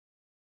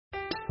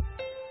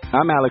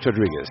I'm Alex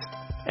Rodriguez.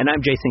 And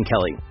I'm Jason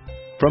Kelly.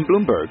 From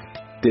Bloomberg,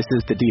 this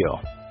is The Deal.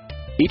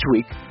 Each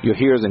week, you'll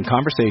hear us in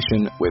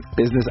conversation with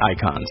business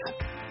icons.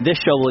 This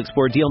show will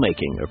explore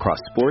deal-making across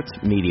sports,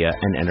 media,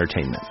 and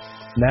entertainment.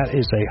 That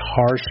is a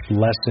harsh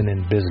lesson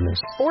in business.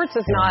 Sports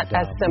is not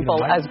as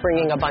simple as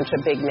bringing a bunch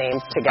of big names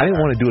together. I didn't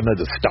want to do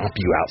another stomp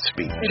you out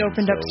speech. It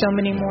opened up so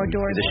many more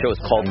doors. The show is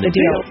called The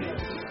Deal.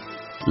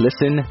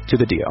 Listen to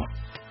The Deal.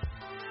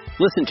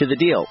 Listen to The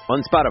Deal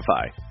on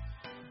Spotify.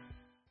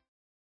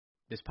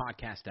 This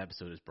podcast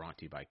episode is brought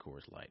to you by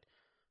Coors Light.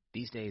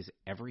 These days,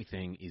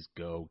 everything is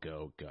go,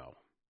 go, go.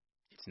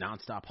 It's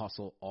nonstop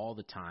hustle all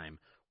the time.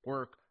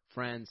 Work,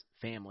 friends,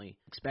 family.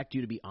 Expect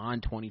you to be on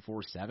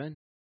 24/7.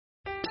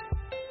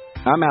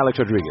 I'm Alex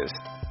Rodriguez.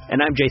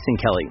 And I'm Jason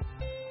Kelly.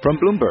 From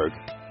Bloomberg,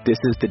 this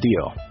is The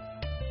Deal.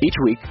 Each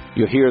week,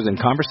 you'll hear us in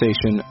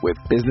conversation with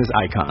business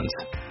icons.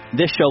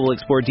 This show will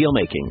explore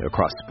deal-making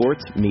across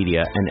sports,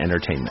 media, and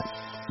entertainment.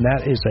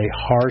 That is a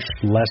harsh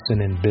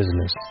lesson in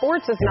business.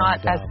 Sports is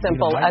not as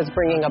simple as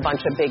bringing a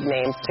bunch of big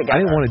names together. I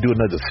didn't want to do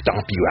another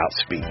stomp you out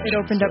speech. It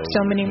opened up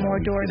so many more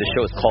doors. The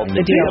show is called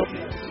The Deal.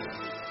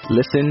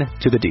 Listen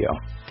to The Deal.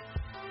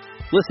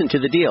 Listen to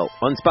The Deal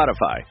on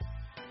Spotify.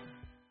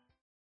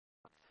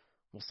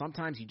 Well,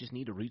 sometimes you just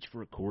need to reach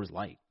for a Coors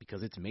Light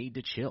because it's made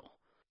to chill.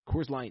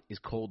 Coors Light is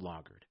cold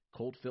lagered,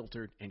 cold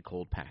filtered, and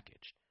cold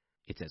packaged.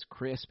 It's as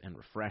crisp and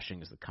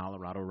refreshing as the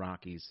Colorado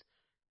Rockies.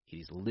 It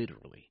is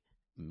literally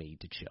made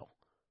to chill.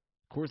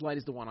 Coors Light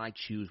is the one I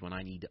choose when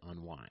I need to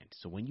unwind.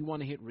 So when you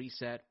want to hit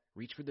reset,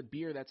 reach for the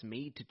beer that's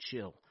made to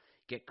chill.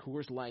 Get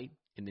Coors Light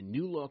in the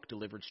new look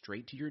delivered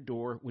straight to your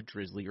door with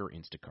Drizzly or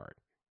Instacart.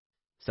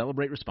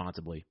 Celebrate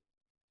responsibly.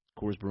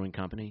 Coors Brewing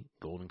Company,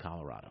 Golden,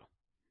 Colorado.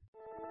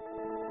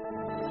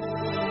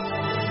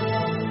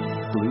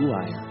 Blue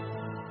Wire.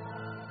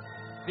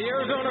 The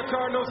Arizona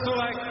Cardinals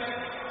select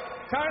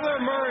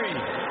Kyler Murray.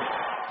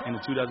 And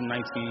the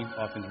 2019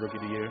 Offensive Rookie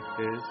of the Year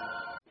is...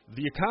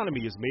 The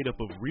economy is made up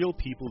of real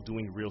people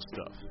doing real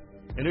stuff,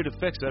 and it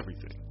affects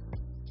everything.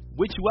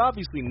 Which you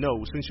obviously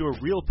know since you're a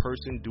real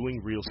person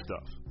doing real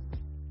stuff.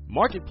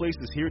 Marketplace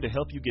is here to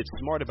help you get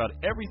smart about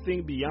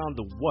everything beyond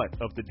the what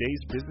of the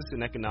day's business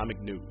and economic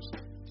news.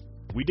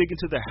 We dig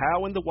into the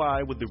how and the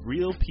why with the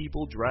real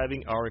people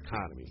driving our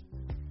economy.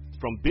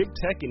 From big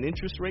tech and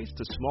interest rates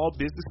to small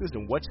businesses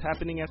and what's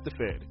happening at the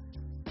Fed.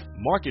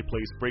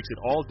 Marketplace breaks it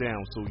all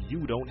down so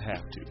you don't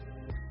have to.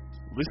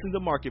 Listen to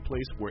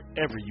Marketplace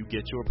wherever you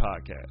get your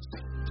podcasts.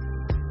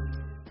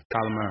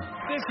 Kyler Murray.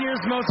 This year's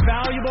most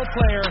valuable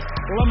player,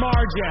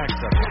 Lamar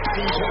Jackson.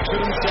 He took to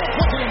himself.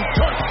 Look at him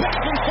dart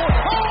back and forth.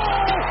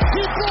 Oh!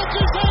 He broke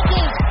his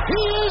ankles.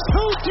 He is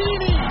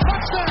Houdini.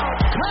 Touchdown.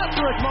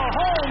 Patrick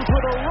Mahomes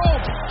with a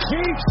rope.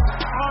 Chiefs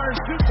are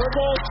Super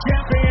Bowl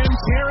champions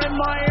here in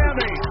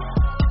Miami.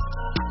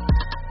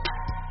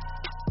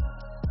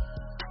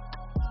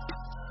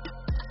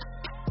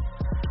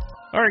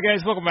 All right,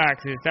 guys, welcome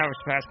back to the Establish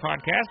Pass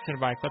podcast,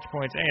 presented by Clutch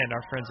Points and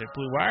our friends at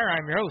Blue Wire.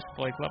 I'm your host,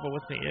 Blake Lovell.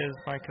 With me is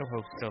my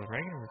co-host, Dylan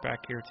Reagan. We're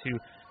back here to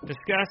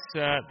discuss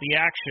the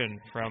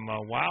action from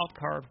Wild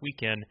Card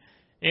Weekend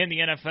in the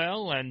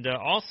NFL. And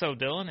also,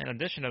 Dylan, in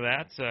addition to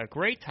that,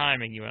 great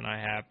timing you and I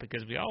have,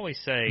 because we always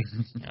say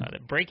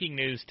that breaking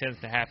news tends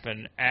to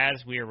happen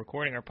as we are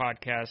recording our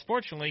podcast.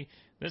 Fortunately,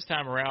 this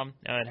time around,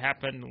 it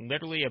happened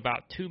literally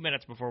about 2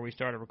 minutes before we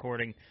started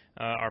recording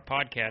our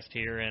podcast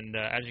here, and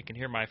as you can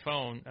hear my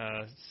phone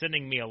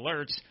sending me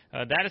alerts,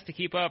 that is to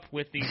keep up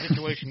with the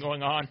situation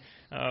going on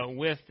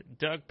with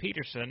Doug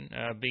Peterson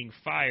being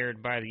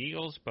fired by the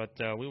Eagles, but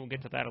we will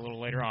get to that a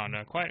little later on.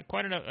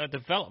 Quite a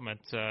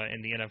development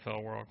in the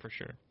NFL world for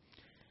sure.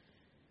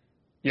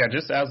 Yeah,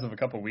 just as of a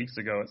couple weeks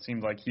ago, it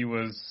seemed like he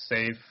was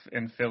safe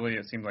in Philly.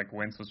 It seemed like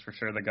Wentz was for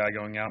sure the guy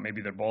going out.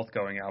 Maybe they're both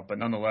going out, but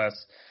nonetheless,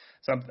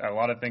 a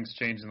lot of things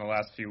changed in the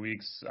last few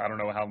weeks. I don't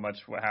know how much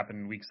what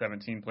happened in Week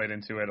 17 played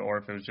into it, or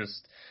if it was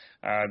just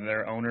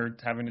their owner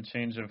having a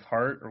change of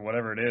heart or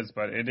whatever it is.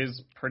 But it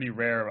is pretty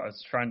rare. I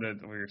was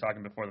we were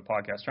talking before the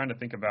podcast, trying to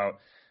think about,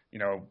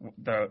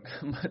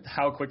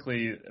 how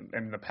quickly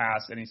in the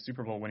past any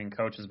Super Bowl winning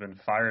coach has been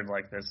fired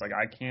like this. Like,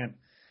 I can't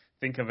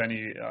think of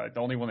any. The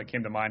only one that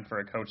came to mind for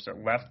a coach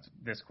that left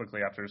this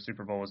quickly after a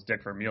Super Bowl was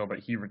Dick Vermeil, but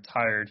he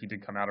retired. He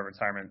did come out of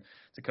retirement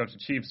to coach the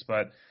Chiefs,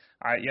 but.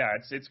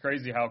 It's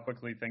crazy how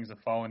quickly things have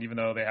fallen. Even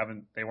though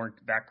they weren't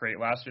that great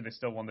last year, they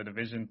still won the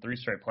division, 3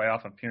 straight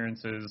playoff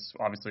appearances,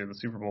 obviously the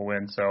Super Bowl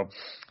win. So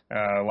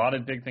a lot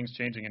of big things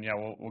changing, and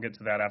we'll get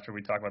to that after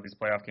we talk about these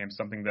playoff games.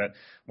 Something that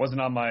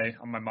wasn't on my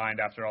mind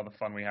after all the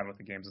fun we had with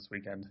the games this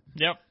weekend.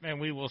 Yep, and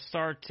we will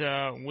start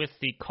with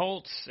the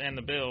Colts and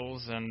the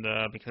Bills, and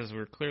because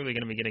we're clearly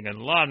going to be getting a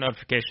lot of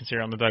notifications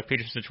here on the Doug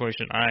Peterson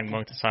situation, I'm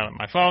going to silence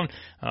my phone,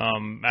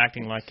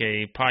 acting like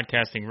a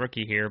podcasting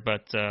rookie here,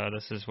 but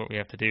this is what we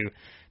have to do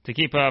to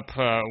keep up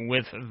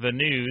with the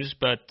news.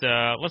 But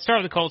let's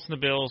start with the Colts and the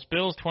Bills.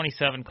 Bills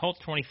 27, Colts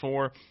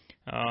 24.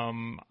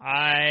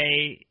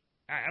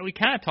 We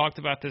kind of talked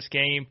about this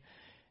game,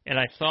 and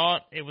I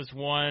thought it was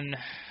one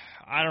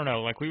I don't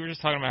know. Like, we were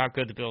just talking about how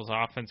good the Bills'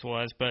 offense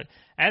was, but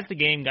as the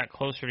game got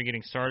closer to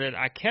getting started,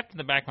 I kept in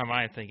the back of my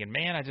mind thinking,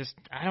 man,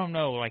 I don't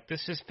know. Like,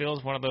 this just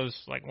feels one of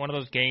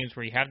those games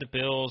where you have the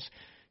Bills,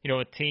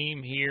 a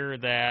team here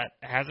that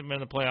hasn't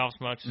been in the playoffs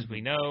much, as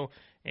we know,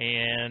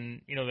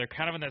 and they're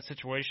kind of in that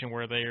situation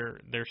where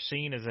they're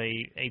seen as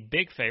a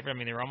big favorite. I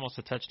mean, they're almost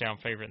a touchdown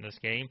favorite in this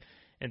game.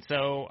 And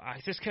so I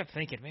just kept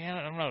thinking, man,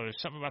 I don't know,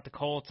 there's something about the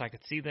Colts. I could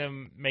see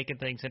them making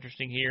things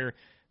interesting here.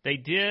 They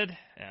did,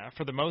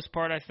 for the most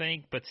part, I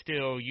think, but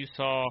still, you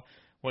saw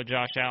what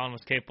Josh Allen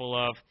was capable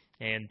of,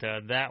 and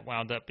that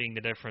wound up being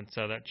the difference.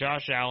 So that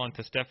Josh Allen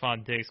to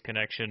Stephon Diggs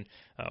connection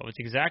was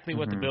exactly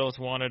what the Bills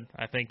wanted,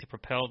 I think, to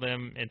propel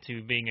them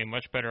into being a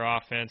much better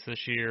offense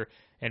this year,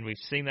 and we've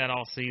seen that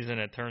all season.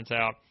 It turns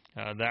out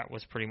that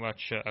was pretty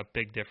much a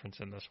big difference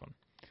in this one.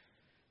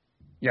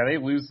 Yeah, they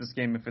lose this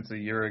game if it's a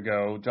year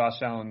ago.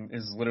 Josh Allen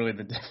is literally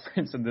the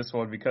difference in this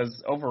one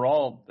because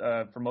overall,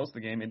 for most of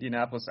the game,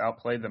 Indianapolis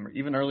outplayed them.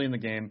 Even early in the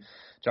game,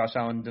 Josh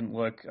Allen didn't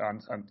look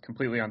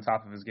completely on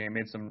top of his game.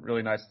 Made some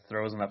really nice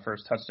throws on that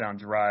first touchdown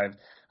drive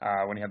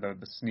when he had the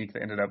sneak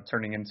that ended up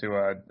turning into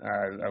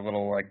a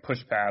little like push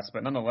pass.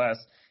 But nonetheless,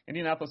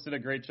 Indianapolis did a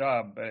great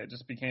job. It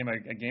just became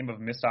a game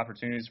of missed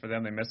opportunities for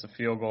them. They miss a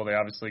field goal. They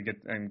obviously get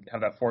and have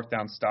that fourth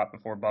down stop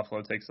before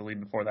Buffalo takes the lead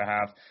before the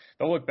half.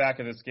 They'll look back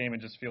at this game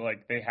and just feel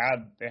like they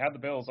had the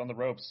Bills on the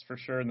ropes for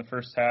sure in the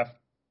first half.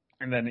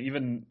 And then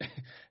even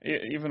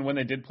when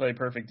they did play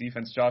perfect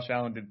defense, Josh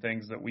Allen did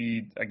things that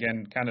we,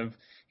 again,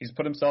 he's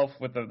put himself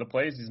with the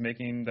plays he's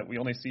making that we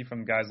only see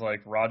from guys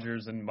like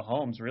Rodgers and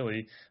Mahomes,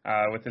 really,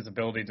 with his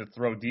ability to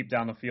throw deep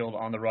down the field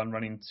on the run,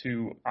 running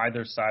to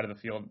either side of the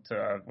field,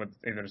 with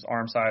either his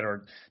arm side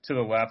or to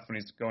the left when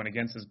he's going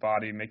against his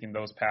body, making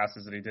those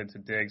passes that he did to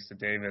Diggs, to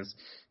Davis.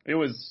 It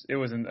was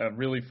a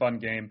really fun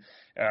game.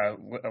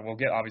 We'll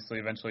get obviously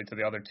eventually to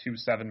the other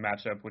 2-7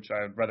 matchup, which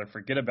I'd rather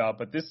forget about.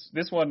 But this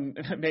one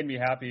made me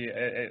happy.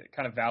 It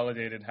kind of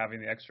validated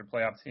having the extra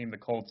playoff team, the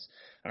Colts,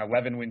 an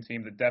 11-win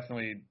team that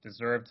definitely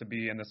deserved to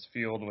be in this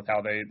field with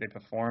how they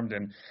performed.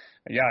 And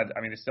yeah,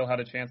 I mean, they still had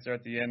a chance there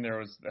at the end. There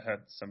was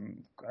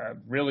some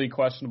really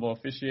questionable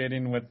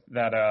officiating with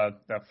that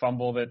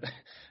fumble that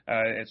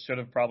it should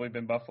have probably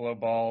been Buffalo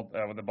ball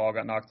when the ball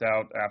got knocked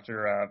out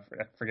after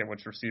I forget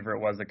which receiver it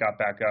was that got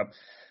back up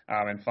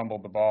and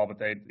fumbled the ball. But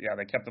they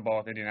kept the ball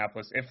with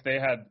Indianapolis.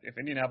 If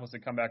Indianapolis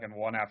had come back and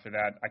won after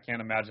that, I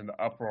can't imagine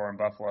the uproar in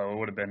Buffalo. It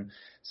would have been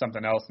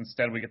something else.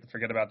 Instead, we get to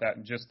forget about that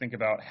and just think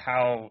about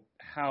how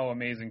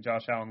amazing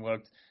Josh Allen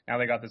looked. Now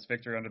they got this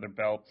victory under their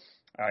belt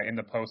in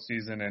the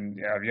postseason, and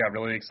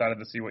really excited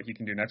to see what he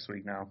can do next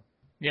week now.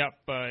 Yep,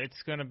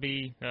 it's going to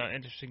be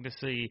interesting to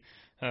see,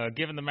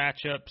 given the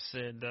matchups,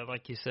 and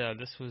like you said,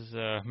 this was,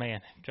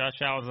 Josh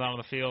Allen's on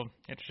the field.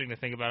 Interesting to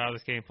think about how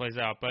this game plays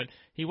out, but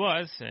he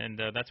was, and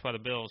that's why the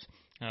Bills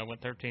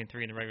went 13-3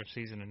 in the regular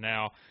season and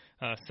now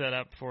set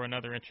up for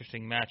another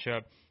interesting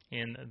matchup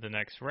in the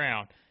next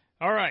round.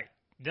 All right,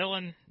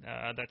 Dylan,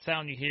 that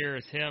sound you hear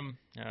is him,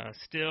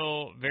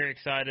 still very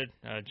excited,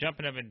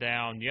 jumping up and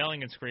down,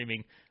 yelling and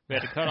screaming. We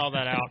had to cut all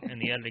that out in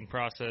the editing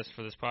process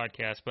for this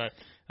podcast. But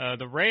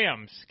the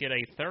Rams get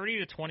a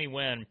 30-20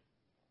 win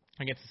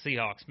against the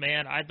Seahawks.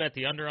 Man, I bet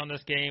the under on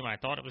this game. I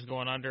thought it was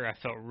going under. I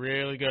felt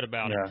really good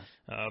about it.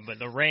 But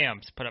the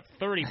Rams put up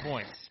 30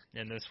 points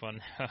in this one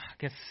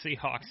against the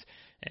Seahawks.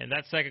 And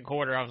that second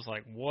quarter, I was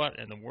like, what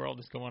in the world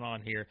is going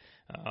on here?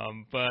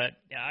 But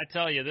I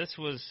tell you, this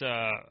was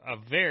a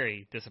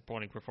very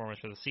disappointing performance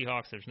for the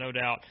Seahawks. There's no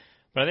doubt.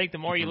 But I think the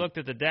more you looked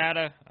at the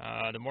data,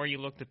 the more you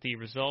looked at the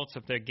results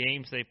of the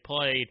games they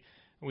played,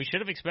 we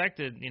should have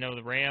expected,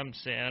 the Rams,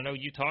 and I know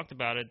you talked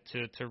about it,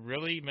 to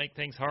really make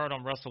things hard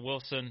on Russell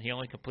Wilson. He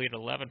only completed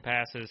 11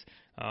 passes.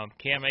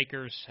 Cam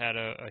Akers had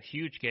a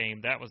huge game.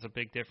 That was a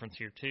big difference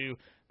here, too.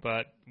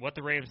 But what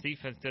the Rams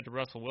defense did to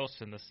Russell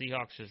Wilson, the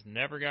Seahawks just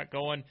never got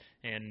going.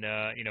 And,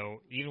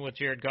 even with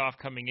Jared Goff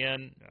coming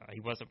in,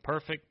 he wasn't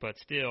perfect, but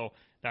still,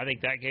 I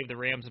think that gave the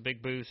Rams a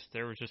big boost.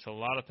 There was just a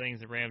lot of things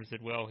the Rams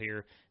did well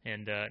here,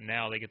 and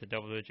now they get the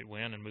double-digit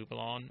win and move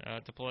along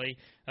to play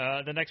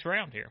the next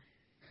round here.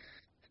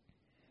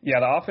 Yeah,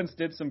 the offense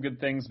did some good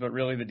things, but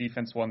really the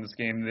defense won this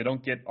game. They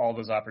don't get all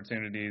those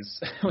opportunities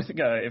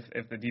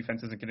if the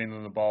defense isn't getting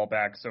them the ball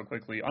back so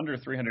quickly. Under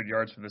 300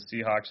 yards for the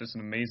Seahawks, just an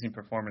amazing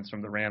performance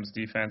from the Rams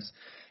defense.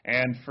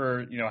 And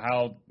for,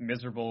 how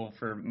miserable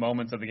for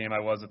moments of the game I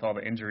was with all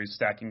the injuries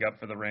stacking up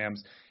for the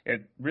Rams,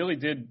 it really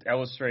did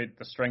illustrate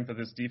the strength of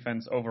this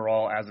defense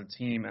overall as a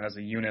team and as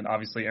a unit.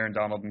 Obviously, Aaron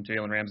Donald and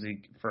Jalen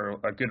Ramsey, for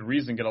a good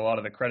reason, get a lot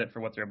of the credit for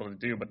what they're able to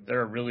do, but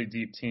they're a really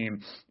deep team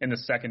in the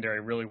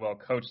secondary, really well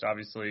coached,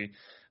 obviously.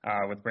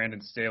 with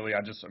Brandon Staley.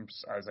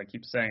 As I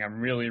keep saying, I'm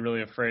really,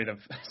 really afraid of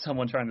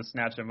someone trying to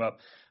snatch him up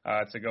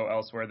to go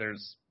elsewhere.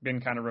 There's been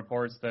kind of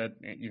reports that,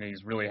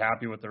 he's really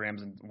happy with the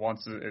Rams and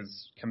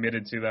is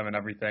committed to them and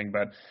everything,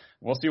 but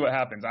we'll see what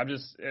happens. I'm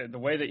just the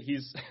way that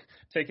he's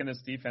taken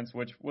this defense,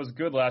 which was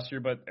good last year,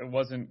 but it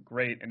wasn't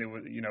great. And it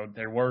was,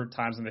 there were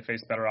times when they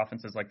faced better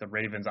offenses like the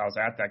Ravens. I was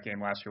at that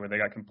game last year where they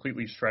got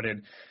completely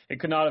shredded. It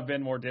could not have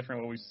been more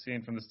different what we've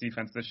seen from this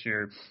defense this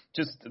year.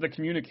 Just the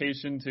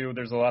communication too.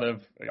 There's a lot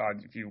of,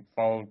 if you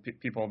follow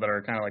people that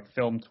are kind of like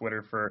film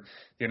Twitter for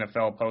the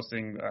NFL,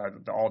 posting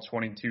all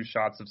 22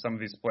 shots of some of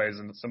these plays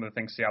and some of the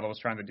things Seattle was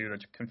trying to do to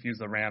confuse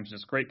the Rams.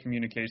 Just great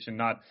communication,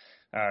 not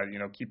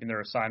keeping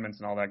their assignments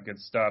and all that good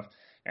stuff.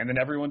 And then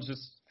everyone's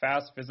just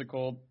fast,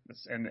 physical,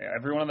 and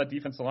everyone on that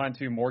defensive line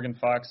too. Morgan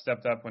Fox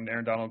stepped up when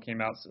Aaron Donald came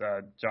out.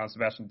 John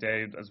Sebastian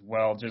Day as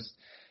well. Just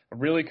a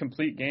really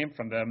complete game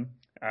from them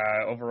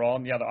overall.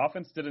 And, the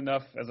offense did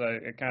enough, as I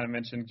kind of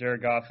mentioned,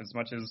 Jared Goff, as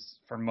much as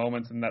for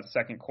moments in that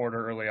second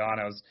quarter early on,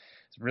 it's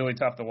really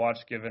tough to watch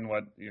given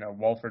what,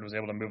 Wolford was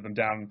able to move them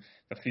down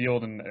the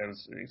field. And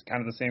it's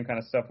kind of the same kind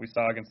of stuff we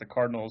saw against the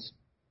Cardinals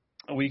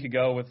a week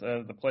ago with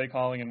the play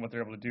calling and what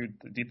they're able to do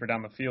deeper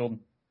down the field.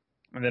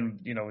 And then,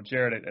 with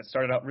Jared, it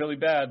started out really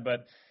bad,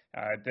 but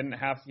he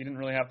didn't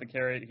really have to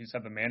carry it. He just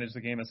had to manage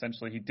the game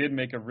essentially. He did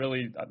make a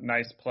really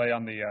nice play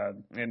on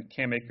and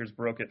Cam Akers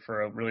broke it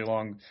for a really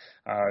long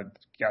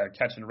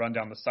catch and run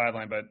down the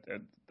sideline. But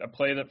a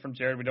play that from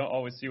Jared we don't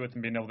always see with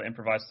him being able to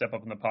improvise, step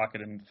up in the pocket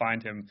and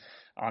find him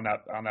on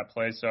that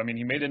play. So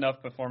he made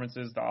enough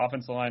performances. The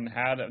offensive line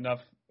had enough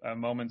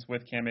moments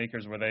with Cam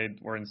Akers where they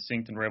were in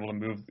sync and were able to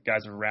move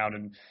guys around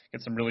and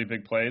get some really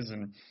big plays.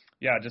 And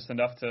just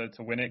enough to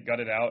win it, gut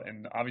it out.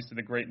 And obviously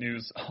the great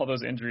news, all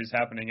those injuries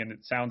happening, and it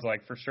sounds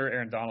like for sure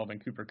Aaron Donald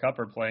and Cooper Kupp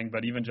are playing,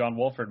 but even John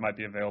Wolford might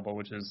be available,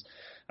 which is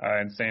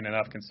insane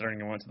enough considering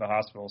he went to the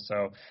hospital.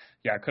 So,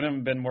 I couldn't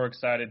have been more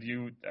excited.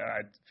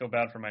 I feel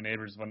bad for my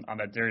neighbors on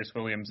that Darius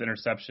Williams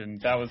interception.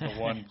 That was the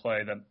one play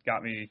that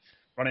got me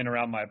running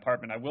around my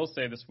apartment. I will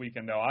say this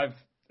weekend, though,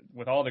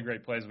 with all the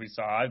great plays we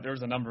saw, there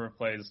was a number of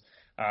plays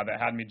that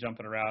had me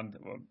jumping around.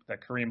 The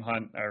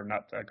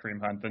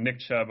Nick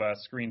Chubb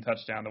screen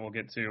touchdown that we'll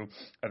get to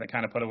that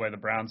kind of put away the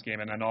Browns game,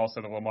 and then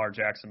also the Lamar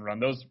Jackson run.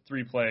 Those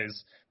three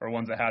plays are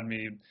ones that had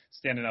me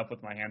standing up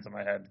with my hands on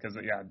my head.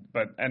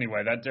 But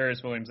anyway, that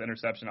Darius Williams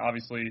interception,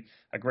 obviously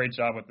a great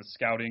job with the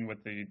scouting,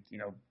 with the,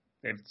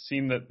 they've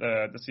seen that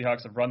the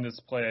Seahawks have run this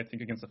play, I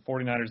think, against the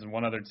 49ers and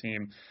one other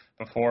team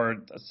before,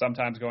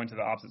 sometimes going to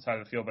the opposite side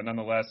of the field. But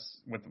nonetheless,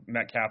 with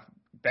Metcalf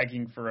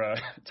begging for a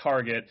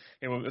target,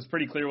 it was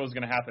pretty clear what was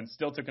going to happen.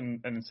 Still took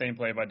an insane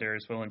play by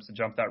Darius Williams to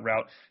jump that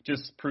route.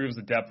 Just proves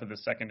the depth of the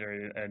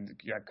secondary. And,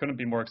 couldn't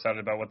be more excited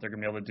about what they're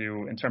going to be able to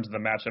do in terms of the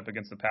matchup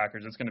against the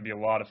Packers. It's going to be a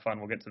lot of fun.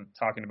 We'll get to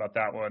talking about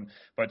that one.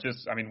 But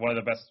one of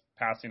the best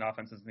passing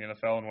offenses in the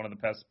NFL and one of the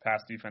best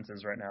pass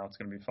defenses right now. It's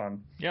going to be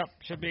fun. Yep,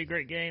 should be a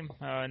great game.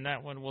 And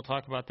that one, we'll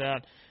talk about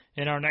that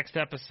in our next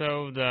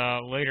episode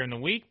later in the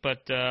week.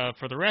 But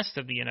for the rest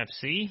of the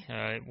NFC,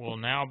 it will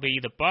now be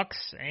the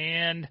Bucs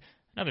and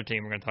another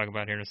team we're going to talk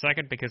about here in a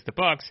second, because the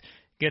Bucs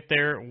get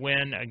their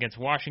win against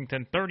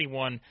Washington,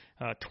 31-23.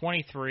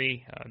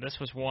 This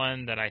was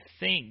one that I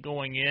think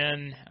going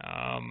in,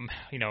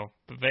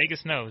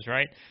 Vegas knows,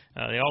 right?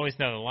 They always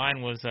know. The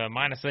line was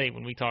 -8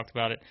 when we talked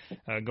about it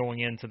going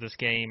into this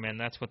game, and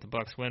that's what the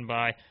Bucs win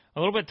by. A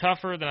little bit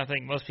tougher than I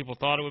think most people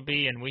thought it would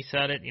be, and we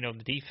said it.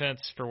 The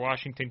defense for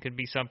Washington could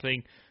be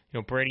something.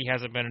 Brady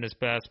hasn't been at his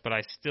best, but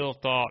I still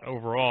thought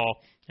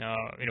overall,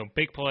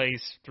 big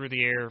plays through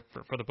the air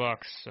for the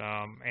Bucs.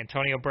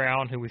 Antonio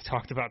Brown, who we've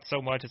talked about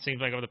so much, it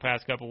seems like over the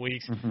past couple of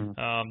weeks,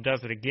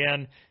 does it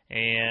again.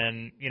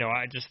 And,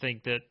 I just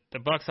think that the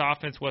Bucs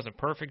offense wasn't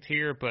perfect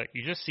here, but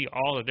you just see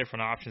all the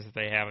different options that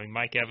they have. I mean,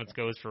 Mike Evans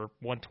goes for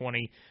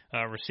 120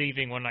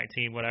 receiving,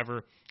 119,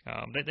 whatever.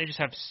 They just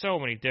have so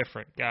many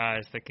different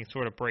guys that can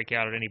sort of break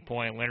out at any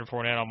point. Leonard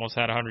Fournette almost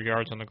had 100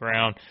 yards on the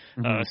ground.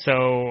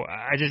 So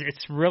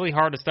it's really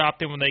hard to stop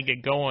them when they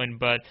get going,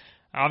 but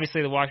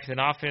obviously the Washington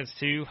offense,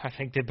 too, I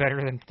think did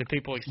better than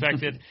people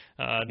expected.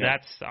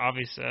 That's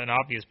an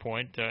obvious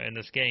point in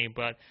this game.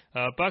 But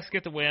Bucs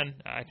get the win.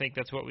 I think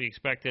that's what we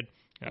expected,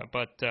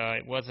 but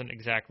it wasn't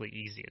exactly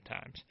easy at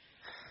times.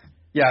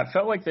 Yeah, it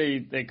felt like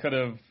they could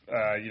have,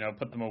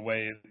 put them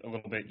away a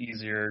little bit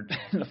easier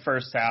in the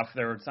first half.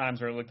 There were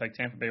times where it looked like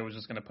Tampa Bay was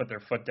just going to put their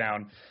foot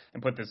down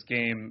and put this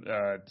game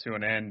to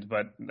an end.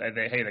 But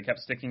they kept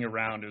sticking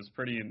around. It was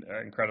pretty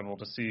incredible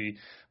to see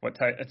what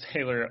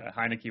Taylor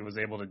Heineke was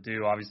able to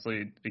do. Obviously,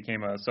 it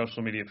became a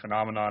social media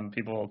phenomenon.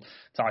 People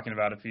talking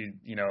about if he,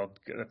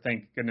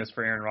 thank goodness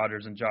for Aaron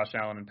Rodgers and Josh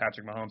Allen and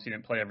Patrick Mahomes, he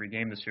didn't play every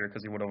game this year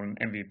because he would have won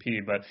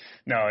MVP. But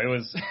no, it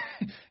was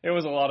it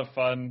was a lot of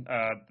fun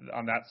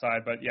on that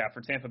side. But yeah,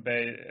 for Tampa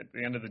Bay, at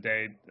the end of the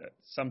day.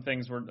 Some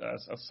things were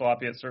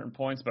sloppy at certain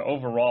points, but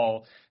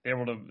overall, they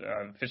were able to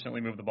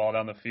efficiently move the ball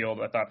down the field.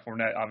 I thought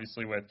Fournette,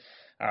 obviously with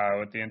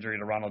the injury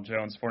to Ronald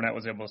Jones, Fournette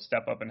was able to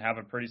step up and have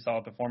a pretty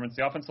solid performance.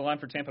 The offensive line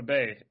for Tampa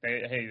Bay,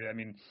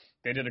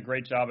 they did a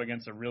great job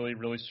against a really,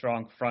 really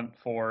strong front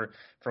for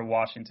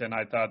Washington.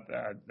 I thought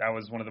that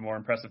was one of the more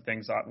impressive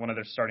things. One of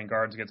their starting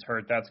guards gets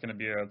hurt. That's going to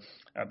be a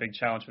big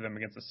challenge for them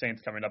against the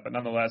Saints coming up. But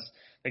nonetheless,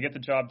 they get the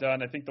job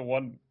done. I think the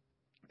one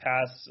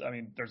pass,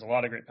 there's a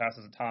lot of great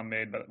passes that Tom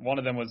made, but one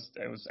of them I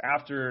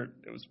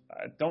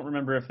don't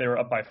remember if they were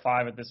up by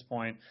 5 at this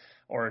point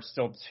or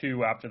still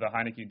 2 after the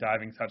Heineke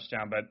diving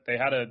touchdown, but they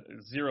had a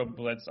 0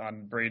 blitz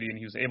on Brady, and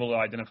he was able to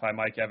identify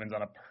Mike Evans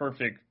on a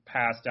perfect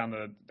pass down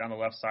the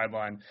left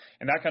sideline.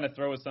 And that kind of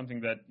throw is something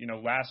that,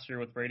 last year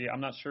with Brady,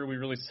 I'm not sure we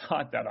really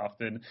saw it that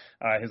often,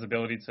 his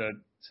ability to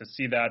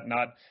see that,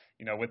 not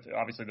with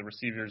obviously the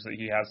receivers that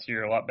he has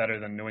here, a lot better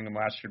than New England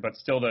last year, but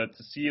still to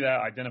see that,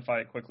 identify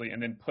it quickly,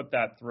 and then put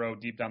that throw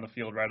deep down the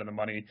field right on the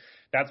money.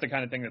 That's the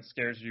kind of thing that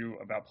scares you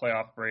about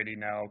playoff Brady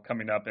now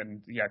coming up.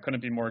 And yeah,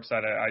 couldn't be more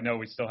excited. I know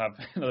we still have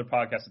another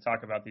podcast to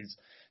talk about these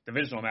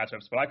divisional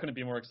matchups, but I couldn't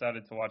be more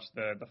excited to watch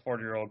the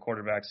 40-year-old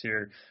quarterbacks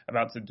here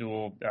about to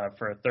duel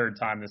for a third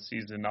time this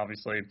season.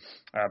 Obviously,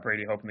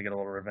 Brady hoping to get a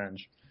little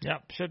revenge. Yeah,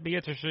 should be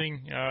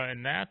interesting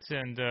in that,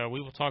 and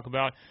we will talk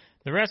about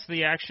the rest of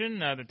the action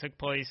that took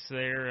place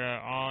there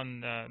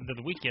on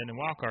the weekend and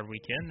wildcard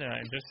weekend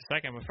in just a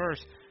second. But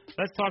first,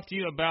 let's talk to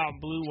you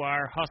about Blue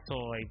Wire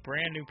Hustle, a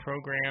brand new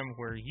program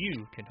where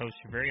you can host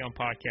your very own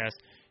podcast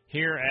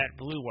here at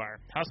Blue Wire.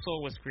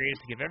 Hustle was created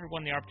to give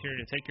everyone the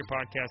opportunity to take your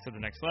podcast to the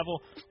next level,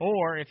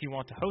 or if you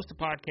want to host a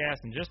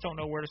podcast and just don't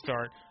know where to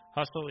start,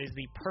 Hustle is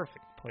the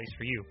perfect place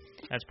for you.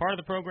 As part of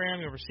the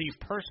program, you'll receive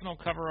personal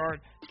cover art,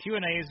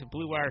 Q&As with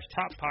Blue Wire's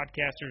top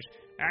podcasters,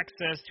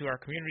 access to our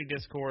community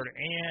Discord,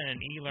 and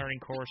an e-learning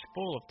course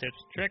full of tips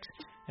and tricks.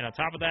 And on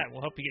top of that,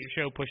 we'll help you get your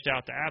show pushed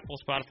out to Apple,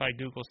 Spotify,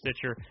 Google,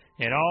 Stitcher,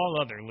 and all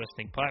other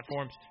listening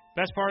platforms.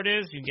 Best part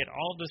is you can get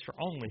all of this for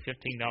only $15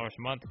 a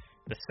month,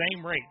 the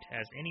same rate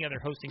as any other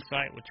hosting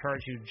site would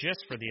charge you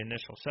just for the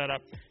initial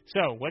setup.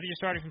 So whether you're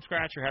starting from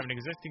scratch or have an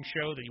existing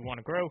show that you want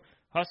to grow,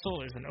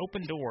 Hustle is an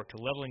open door to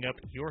leveling up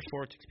your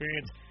sports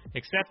experience.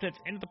 Acceptance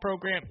into the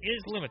program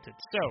is limited,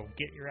 so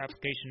get your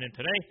application in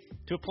today.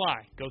 To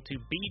apply, go to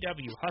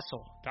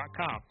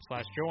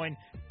bwhustle.com/join.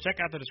 Check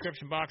out the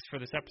description box for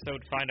this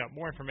episode to find out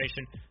more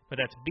information, but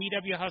that's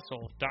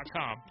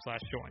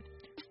bwhustle.com/join.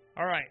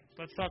 All right,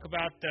 let's talk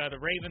about the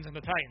Ravens and the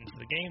Titans,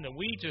 the game that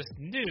we just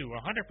knew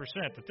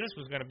 100% that this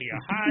was going to be a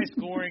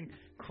high-scoring,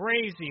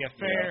 crazy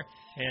affair,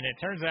 and it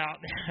turns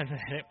out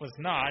it was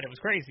not. It was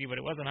crazy, but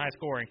it wasn't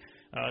high-scoring.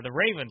 The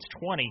Ravens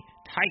 20,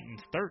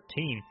 Titans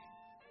 13.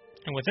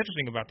 And what's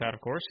interesting about that,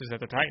 of course, is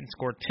that the Titans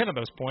scored 10 of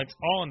those points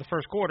all in the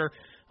first quarter,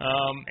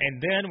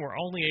 and then were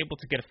only able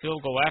to get a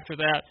field goal after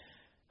that.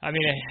 I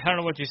mean, I don't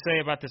know what you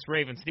say about this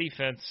Ravens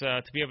defense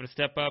to be able to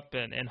step up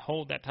and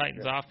hold that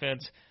Titans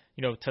offense,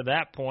 to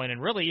that point. And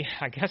really,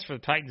 I guess for the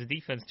Titans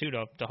defense, too,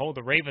 to hold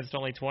the Ravens to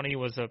only 20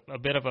 was a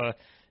bit of a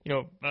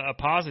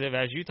positive,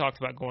 as you talked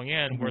about going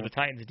in, where the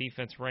Titans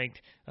defense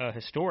ranked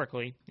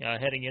historically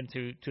heading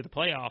into the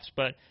playoffs.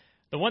 But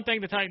the one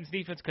thing the Titans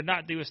defense could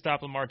not do is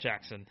stop Lamar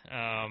Jackson,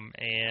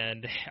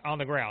 and on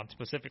the ground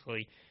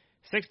specifically.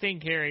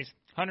 16 carries,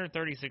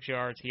 136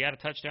 yards. He had a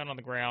touchdown on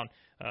the ground.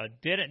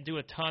 Didn't do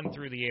a ton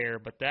through the air,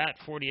 but that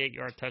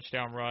 48-yard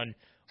touchdown run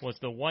was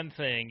the one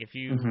thing, if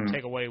you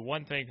take away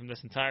one thing from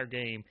this entire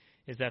game,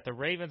 is that the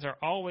Ravens are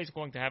always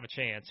going to have a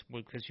chance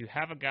because you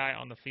have a guy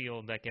on the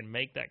field that can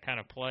make that kind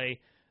of play.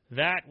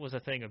 That was a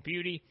thing of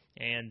beauty,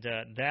 and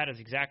that is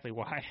exactly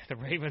why the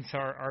Ravens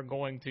are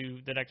going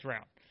to the next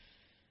round.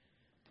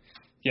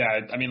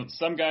 Yeah, I mean,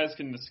 some guys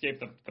can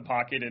escape the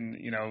pocket and,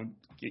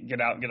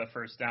 get out and get a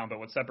first down, but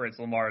what separates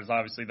Lamar is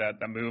obviously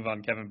that move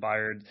on Kevin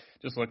Byard.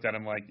 Just looked at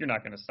him like, you're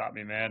not going to stop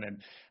me, man,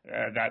 and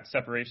that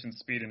separation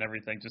speed and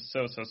everything, just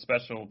so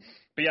special.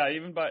 But yeah,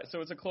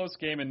 so it's a close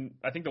game, and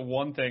I think the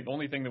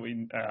only thing that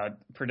we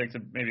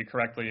predicted maybe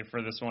correctly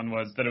for this one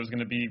was that it was going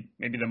to be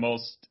maybe the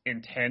most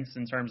intense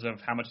in terms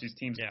of how much these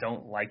teams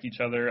don't like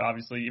each other.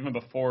 Obviously, even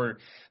before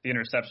the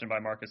interception by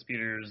Marcus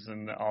Peters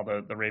and all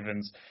the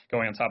Ravens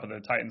going on top of the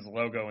Titans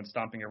logo and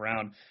stomping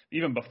around,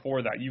 even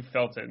before that, you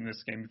felt it in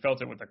this game. You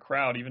felt it with the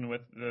crowd, even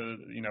with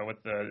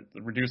the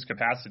reduced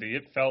capacity.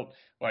 It felt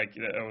like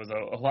it was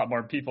a lot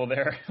more people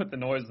there with the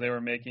noise they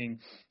were making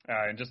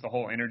and just the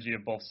whole energy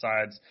of both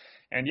sides.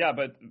 And yeah,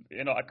 but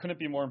I couldn't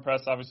be more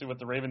impressed, obviously, with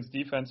the Ravens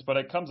defense, but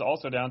it comes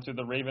also down to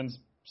the Ravens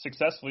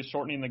successfully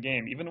shortening the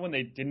game. Even when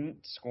they didn't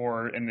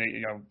score and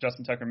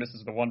Justin Tucker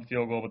misses the one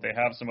field goal, but they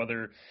have some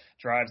other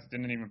drives that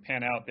didn't even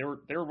pan out, they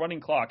were running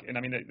clock. And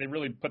I mean, they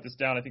really put this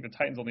down. I think the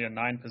Titans only had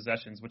 9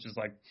 possessions, which is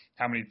like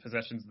how many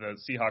possessions the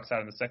Seahawks had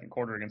in the second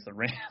quarter against the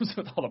Rams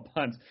with all the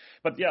punts.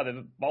 But yeah,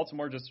 the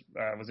Baltimore just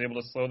was able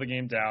to slow the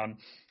game down.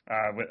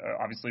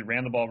 Obviously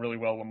ran the ball really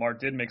well. Lamar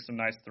did make some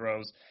nice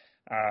throws.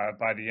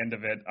 by the end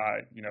of it.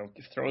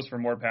 Throws for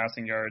more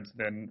passing yards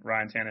than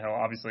Ryan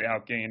Tannehill. Obviously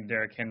outgained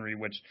Derrick Henry,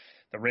 which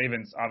the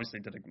Ravens obviously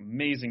did an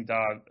amazing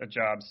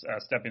job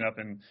stepping up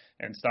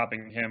and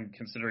stopping him,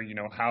 considering,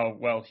 how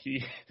well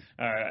he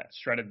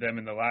shredded them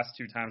in the last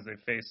 2 times they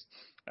faced.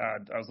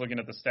 I was looking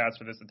at the stats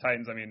for this. The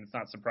Titans, it's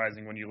not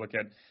surprising when you look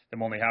at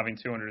them only having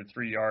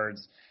 203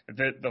 yards.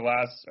 This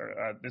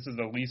is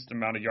the least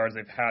amount of yards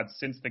they've had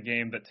since the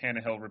game that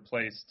Tannehill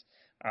replaced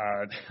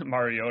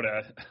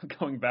Mariota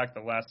going back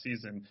the last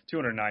season,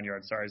 209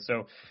 yards, sorry.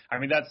 So,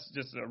 that's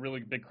just a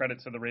really big credit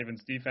to the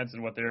Ravens defense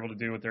and what they're able to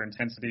do with their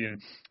intensity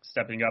and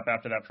stepping up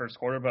after that first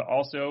quarter. But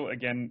also,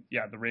 again,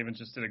 the Ravens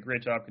just did a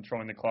great job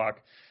controlling the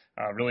clock.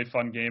 Really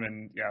fun game,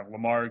 and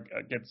Lamar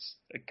gets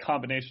a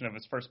combination of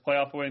his first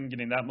playoff win,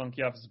 getting that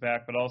monkey off his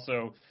back, but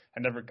also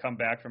had never come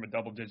back from a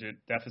double-digit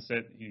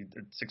deficit. He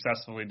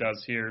successfully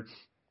does here.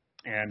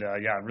 And,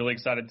 really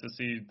excited to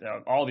see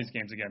all these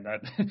games again.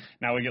 That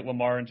now we get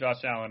Lamar and Josh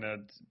Allen,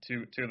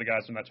 two of the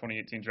guys from that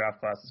 2018 draft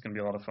class. It's going to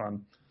be a lot of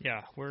fun.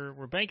 Yeah,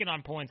 we're banking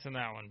on points in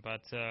that one,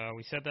 but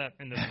we said that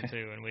in this one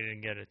too, and we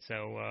didn't get it.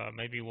 So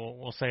maybe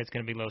we'll say it's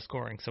going to be low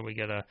scoring, so we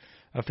get a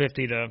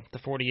 50 to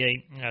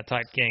 48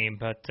 type game.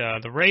 But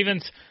the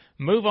Ravens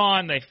move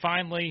on. They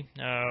finally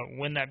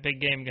win that big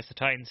game against the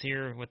Titans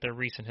here with their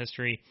recent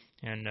history.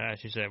 And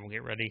as you said, we'll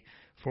get ready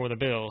for the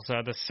Bills.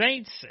 The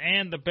Saints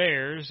and the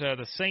Bears.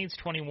 The Saints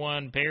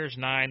 21, Bears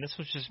 9. This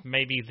was just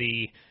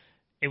maybe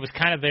it was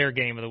kind of their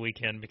game of the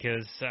weekend,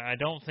 because I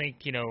don't think,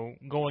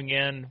 going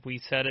in,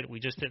 we said it, we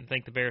just didn't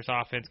think the Bears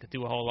offense could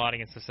do a whole lot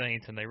against the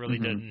Saints, and they really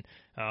didn't.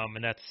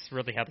 And that's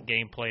really how the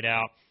game played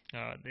out.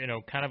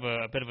 Kind of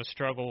a bit of a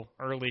struggle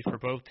early for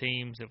both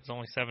teams. It was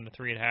only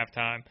 7-3 at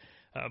halftime.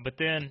 But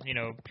then,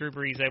 Drew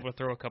Brees able to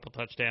throw a couple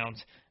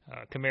touchdowns.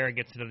 Kamara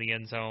gets into the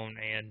end zone,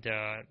 and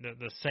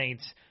the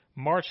Saints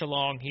march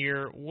along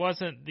here.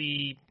 Wasn't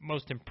the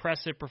most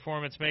impressive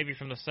performance maybe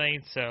from the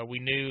Saints. We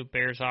knew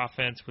Bears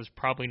offense was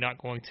probably not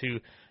going to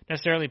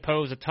necessarily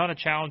pose a ton of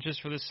challenges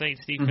for the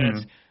Saints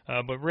defense.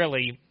 But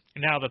really,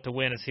 now that the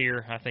win is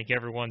here, I think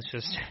everyone's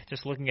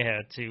just looking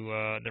ahead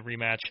to the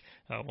rematch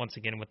once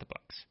again with the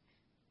Bucs.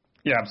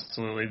 Yeah,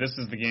 absolutely. This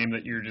is the game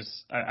that you're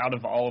just, out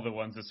of all of the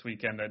ones this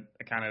weekend, that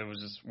I kind of was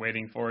just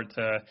waiting for it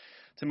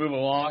to move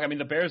along.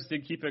 The Bears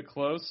did keep it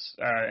close,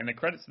 and the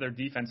credit to their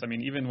defense.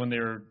 Even when they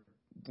were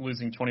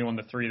losing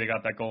 21-3, they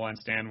got that goal line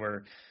stand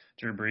where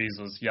Drew Brees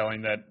was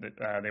yelling that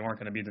they weren't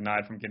going to be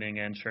denied from getting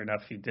in. Sure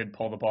enough, he did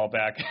pull the ball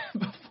back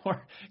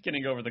before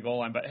getting over the goal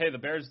line. But, hey, the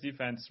Bears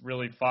defense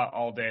really fought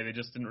all day. They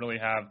just didn't really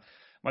have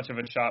much of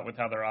a shot with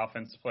how their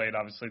offense played.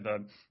 Obviously,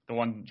 the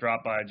one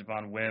drop by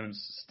Javon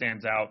Wims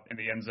stands out in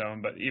the end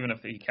zone, but even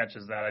if he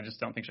catches that, I just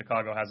don't think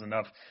Chicago has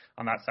enough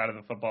on that side of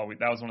the football.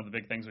 That was one of the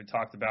big things we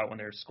talked about when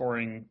they were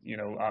scoring,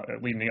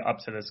 leading up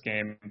to this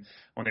game,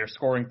 when they were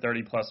scoring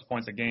 30-plus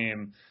points a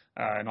game.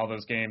 In all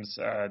those games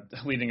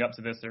leading up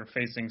to this, they were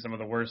facing some of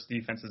the worst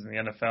defenses in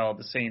the NFL.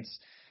 The Saints,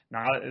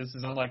 this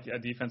is unlike a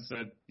defense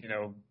that,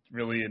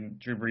 really in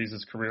Drew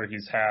Brees' career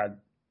he's had.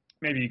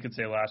 Maybe you could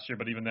say last year,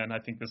 but even then, I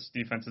think this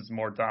defense is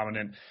more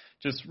dominant.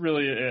 Just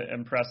really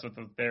impressed with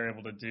what they're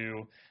able to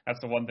do. That's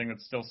the one thing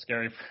that's still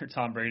scary for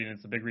Tom Brady, and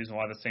it's a big reason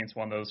why the Saints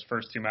won those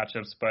first 2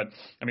 matchups. But,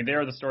 they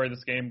are the story of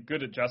this game.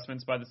 Good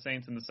adjustments by the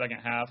Saints in the second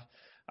half.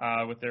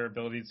 With their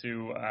ability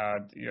to,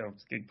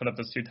 put up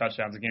those 2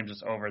 touchdowns. The game's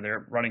just over.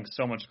 They're running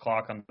so much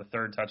clock on the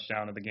 3rd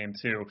touchdown of the game,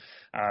 too,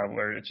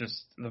 where it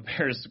just, the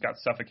Bears got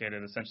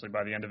suffocated, essentially,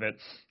 by the end of it.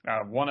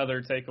 One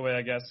other takeaway,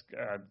 I guess,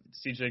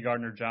 C.J.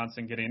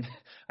 Gardner-Johnson getting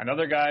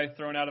another guy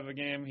thrown out of a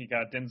game. He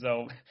got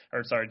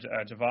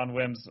Javon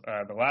Wims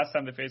the last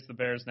time they faced the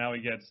Bears. Now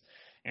he gets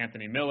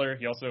Anthony Miller.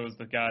 He also was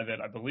the guy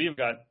that I believe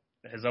got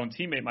his own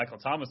teammate Michael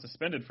Thomas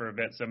suspended for a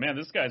bit. So, man,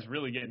 this guy's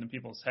really getting in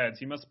people's heads.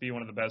 He must be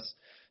one of the best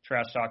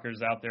trash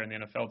talkers out there in the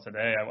NFL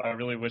today. I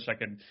really wish I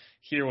could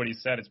hear what he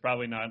said. It's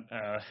probably not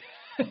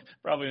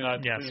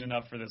clean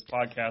enough for this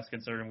podcast,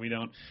 considering we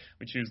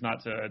choose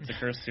not to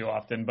curse too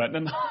often. But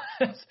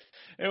nonetheless,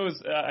 it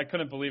was I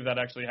couldn't believe that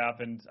actually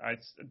happened. I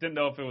didn't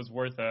know if it was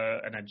worth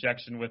an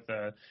ejection with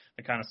the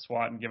kind of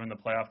swat and given the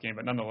playoff game,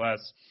 but nonetheless.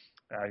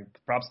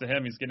 Props to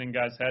him. He's getting in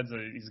guys' heads.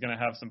 He's going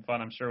to have some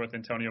fun, I'm sure, with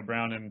Antonio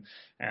Brown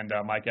and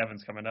Mike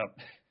Evans coming up.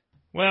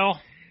 Well,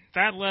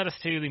 that led us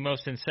to the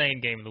most insane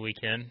game of the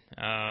weekend.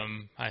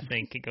 I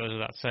think it goes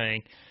without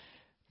saying.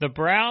 The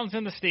Browns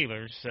and the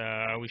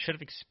Steelers. We should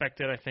have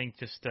expected, I think,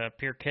 just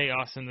pure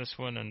chaos in this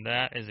one, and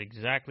that is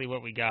exactly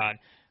what we got.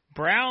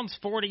 Browns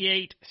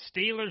 48,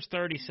 Steelers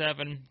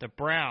 37. The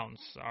Browns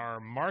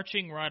are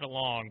marching right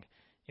along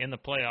in the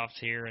playoffs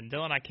here. And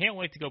Dylan, I can't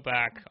wait to go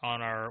back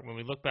when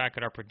we look back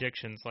at our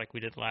predictions like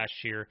we did last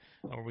year,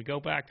 where we go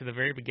back to the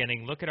very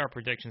beginning, look at our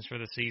predictions for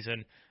the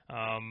season.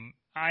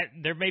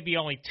 There may be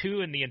only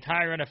 2 in the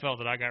entire NFL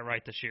that I got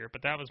right this year,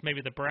 but that was maybe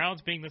the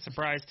Browns being the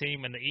surprise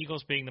team and the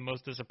Eagles being the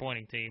most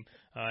disappointing team.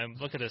 And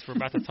look at this, we're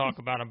about to talk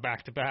about them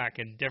back to back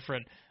in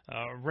different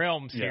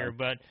realms here,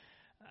 but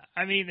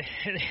I mean,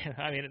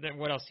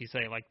 what else do you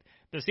say? Like,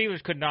 the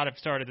Steelers could not have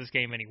started this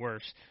game any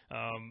worse.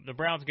 The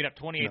Browns get up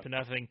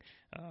 28-0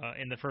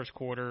 in the first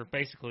quarter,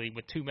 basically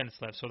with 2 minutes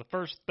left. So the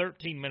first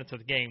 13 minutes of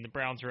the game, the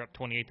Browns are up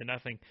 28-0,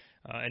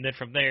 and then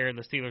from there,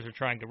 the Steelers are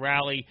trying to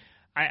rally.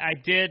 I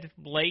did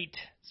late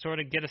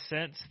sort of get a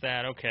sense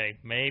that, okay,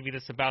 maybe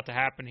this is about to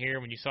happen here.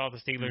 When you saw the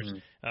Steelers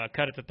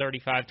cut it to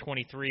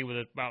 35-23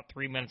 with about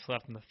 3 minutes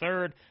left in the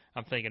third,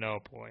 I'm thinking, oh,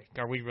 boy,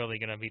 are we really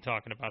going to be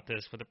talking about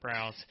this with the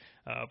Browns?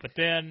 But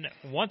then,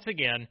 once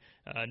again,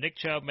 Nick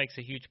Chubb makes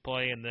a huge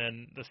play, and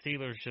then the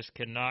Steelers just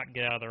cannot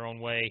get out of their own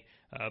way.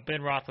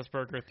 Ben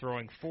Roethlisberger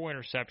throwing 4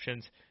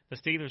 interceptions. The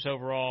Steelers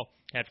overall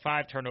had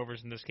 5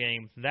 turnovers in this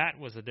game. That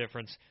was the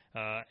difference.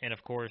 And,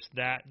 of course,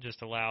 that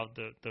just allowed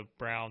the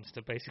Browns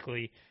to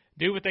basically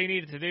do what they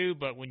needed to do.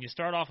 But when you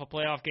start off a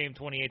playoff game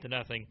 28-0,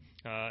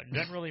 it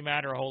doesn't really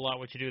matter a whole lot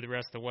what you do the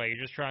rest of the way.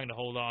 You're just trying to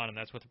hold on, and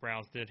that's what the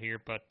Browns did here.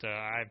 But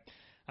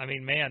I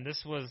mean, man,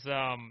 this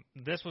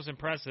was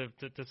impressive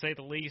to say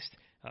the least.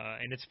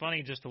 And it's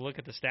funny just to look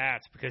at the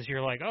stats because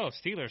you're like, oh,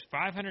 Steelers,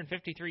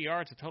 553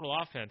 yards of total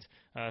offense,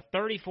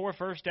 34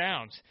 first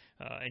downs,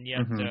 and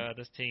yet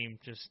this team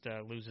just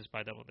loses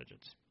by double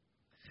digits.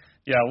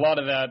 Yeah, a lot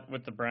of that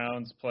with the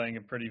Browns playing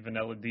a pretty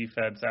vanilla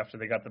defense after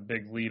they got the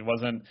big lead.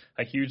 Wasn't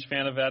a huge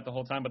fan of that the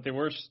whole time, but they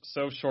were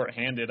so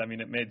short-handed. I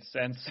mean, it made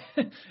sense.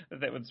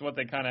 That was what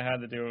they kind of had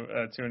to do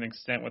to an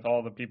extent with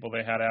all the people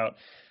they had out.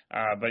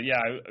 But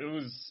yeah, it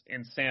was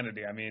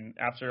insanity. I mean,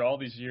 after all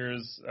these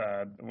years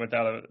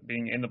without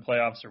being in the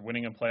playoffs or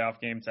winning a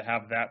playoff game, to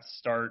have that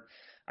start,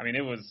 I mean,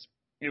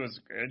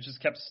 it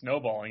just kept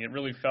snowballing. It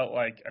really felt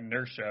like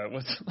inertia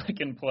was like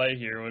in play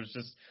here. It was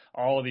just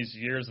all of these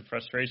years of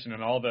frustration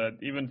and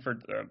even for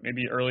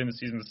maybe early in the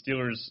season, the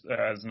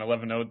Steelers as an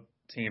 11-0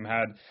 team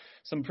had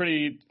some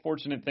pretty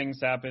fortunate things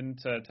happen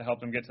to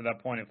help them get to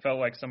that point. It felt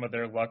like some of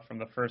their luck from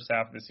the first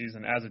half of the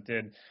season, as it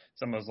did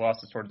some of those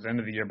losses towards the end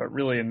of the year. But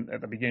really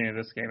at the beginning of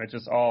this game, it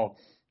just all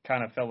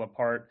kind of fell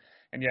apart.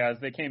 And yeah, as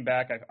they came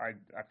back,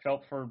 I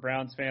felt for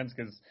Browns fans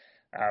because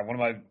one of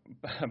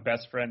my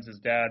best friends, his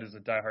dad, is a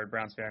diehard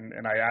Browns fan,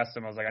 and I asked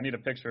him, I was like, I need a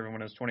picture of him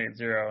when it was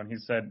 28-0, and he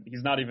said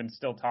he's not even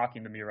still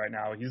talking to me right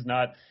now. He has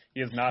not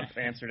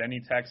answered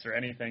any text or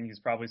anything. He's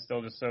probably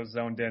still just so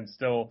zoned in,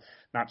 still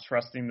not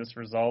trusting this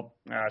result.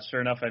 Sure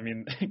enough, I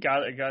mean, it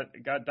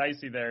got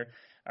dicey there.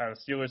 The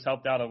Steelers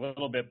helped out a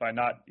little bit by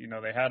not,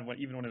 they had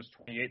even when it was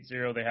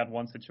 28-0, they had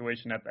one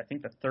situation at I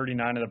think the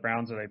 39 of the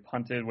Browns where they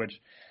punted, which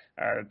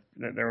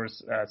there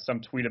was some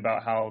tweet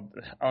about how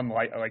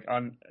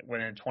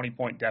when in a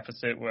 20-point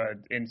deficit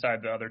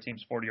inside the other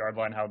team's 40-yard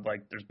line, how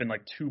there's been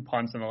 2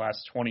 punts in the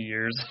last 20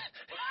 years,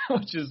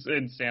 which is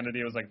insanity.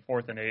 It was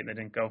 4th and 8 and they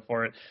didn't go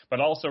for it. But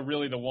also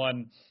really the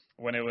one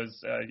when it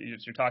was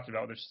you're talking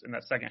about in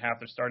that second half,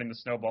 they're starting to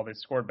snowball. They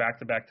scored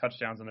back-to-back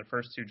touchdowns on their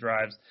first 2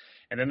 drives,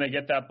 and then they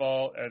get that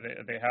ball.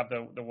 They have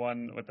the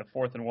one with the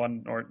 4th and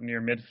 1 or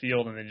near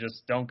midfield, and they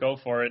just don't go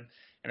for it.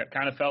 And it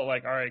kind of felt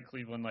like, all right,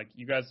 Cleveland,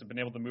 you guys have been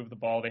able to move the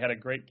ball. They had a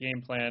great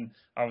game plan.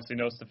 Obviously,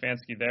 no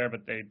Stefanski there,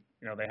 but they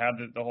had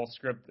the whole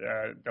script,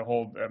 the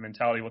whole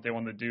mentality, what they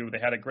wanted to do. They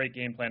had a great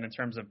game plan in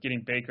terms of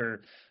getting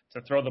Baker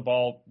to throw the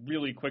ball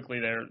really quickly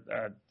there.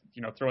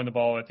 Throwing the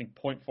ball, I think,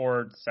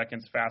 0.4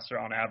 seconds faster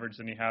on average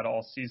than he had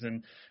all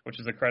season, which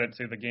is a credit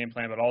to the game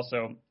plan, but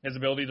also his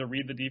ability to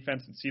read the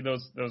defense and see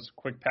those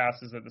quick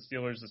passes that the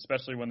Steelers,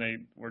 especially when they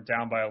were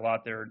down by a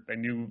lot,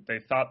 they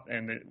thought,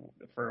 and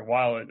for a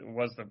while it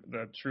was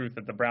the truth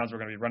that the Browns were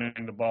going to be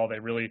running the ball. They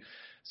really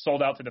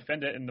sold out to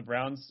defend it, and the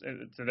Browns,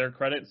 to their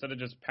credit, instead of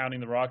just pounding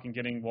the rock and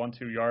getting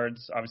 1-2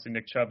 yards, obviously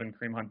Nick Chubb and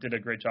Kareem Hunt did a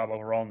great job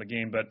overall in the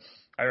game, but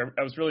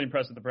I was really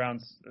impressed with the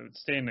Browns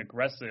staying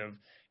aggressive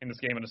in this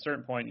game. At a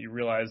certain point, you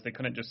realize they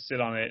couldn't just sit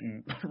on it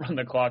and run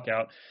the clock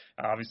out.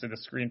 Obviously, the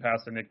screen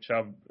pass to Nick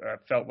Chubb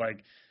felt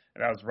like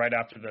that was right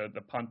after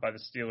the punt by the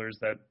Steelers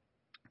that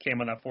came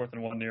on that 4th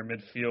and 1 near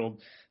midfield.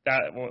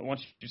 That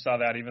once you saw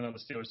that, even though the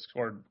Steelers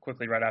scored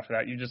quickly right after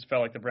that, you just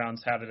felt like the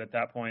Browns had it at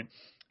that point.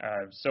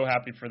 So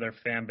happy for their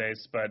fan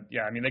base, but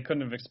yeah, I mean, they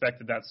couldn't have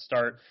expected that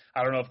start.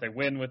 I don't know if they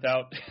win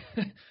without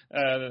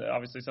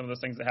obviously some of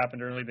those things that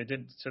happened early. They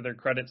did, to their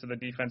credit to the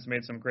defense,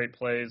 made some great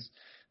plays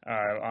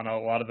on a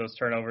lot of those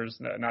turnovers,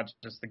 not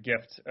just the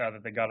gift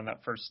that they got on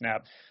that first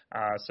snap.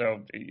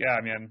 So yeah,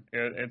 I mean,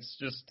 it's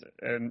just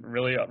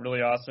really,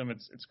 really awesome.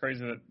 It's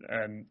crazy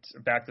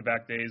that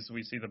back-to-back days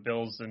we see the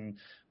Bills and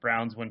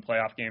Browns win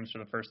playoff games for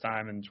the first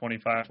time in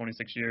 25,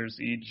 26 years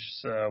each.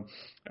 So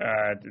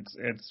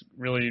it's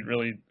really,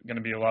 really going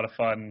to be a lot of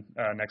fun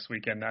next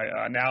weekend.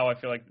 Now I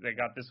feel like they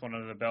got this one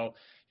under the belt.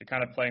 You're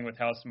kind of playing with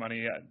house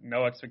money.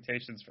 No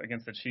expectations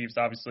against the Chiefs.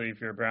 Obviously, if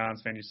you're a Browns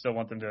fan, you still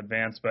want them to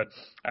advance. But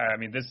I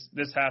mean,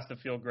 this has to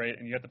feel great,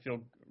 and you have to feel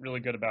really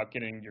good about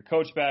getting your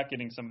coach back,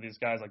 getting some of these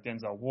guys like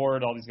Denzel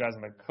Ward, all these guys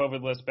on the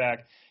COVID list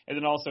back, and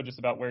then also just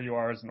about where you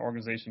are as an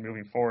organization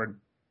moving forward.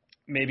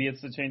 Maybe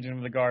it's the changing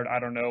of the guard. I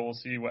don't know. We'll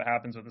see what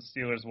happens with the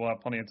Steelers. We'll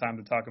have plenty of time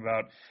to talk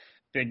about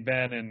Big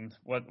Ben and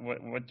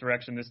what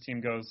direction this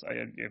team goes.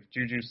 If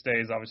Juju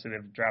stays, obviously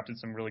they've drafted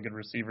some really good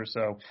receivers,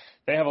 so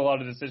they have a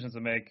lot of decisions to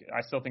make.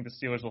 I still think the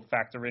Steelers will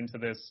factor into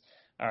this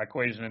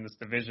equation in this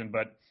division,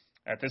 but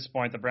at this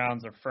point, the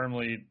Browns are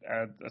firmly,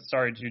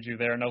 sorry, Juju,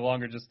 they are no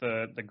longer just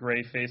the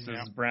gray faces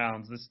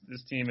Browns.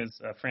 This team is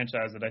a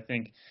franchise that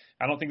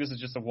I don't think this is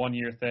just a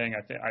one-year thing.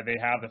 They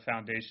have the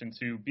foundation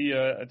to be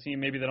a team.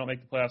 Maybe they don't make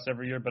the playoffs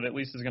every year, but at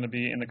least is going to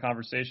be in the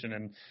conversation,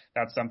 and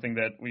that's something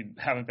that we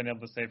haven't been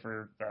able to say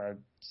for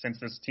since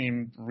this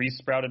team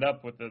re-sprouted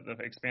up with the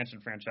expansion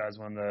franchise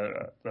when the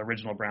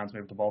original Browns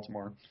moved to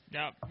Baltimore.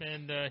 Yeah,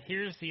 and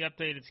here's the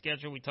updated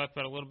schedule. We talked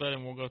about a little bit,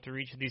 and we'll go through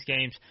each of these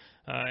games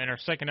in our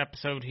second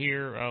episode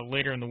here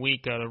later in the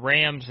week. The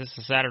Rams, this is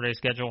the Saturday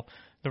schedule.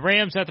 The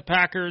Rams at the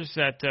Packers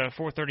at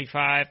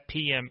 4:35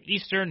 p.m.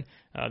 Eastern.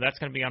 That's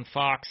going to be on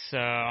Fox. The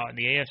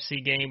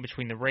AFC game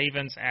between the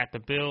Ravens at the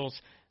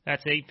Bills.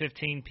 That's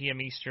 8:15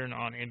 p.m. Eastern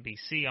on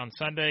NBC on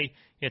Sunday.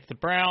 It's the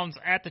Browns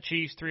at the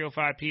Chiefs,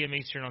 3:05 p.m.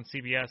 Eastern on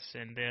CBS,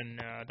 and then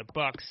the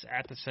Bucks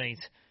at the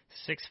Saints,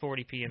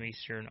 6:40 p.m.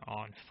 Eastern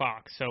on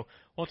Fox. So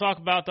we'll talk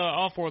about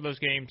all four of those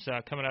games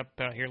coming up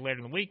here later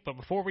in the week. But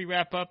before we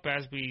wrap up,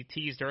 as we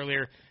teased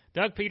earlier,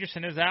 Doug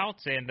Peterson is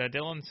out, and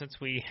Dylan, since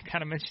we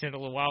kind of mentioned it a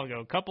little while ago,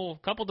 a couple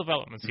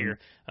developments here.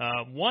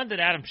 One that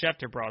Adam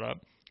Schefter brought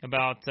up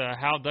about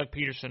how Doug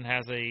Peterson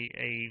has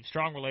a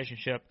strong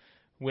relationship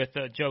with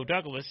Joe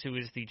Douglas, who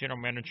is the general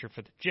manager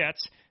for the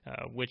Jets,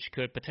 which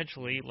could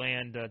potentially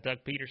land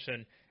Doug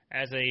Peterson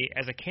as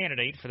a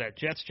candidate for that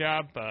Jets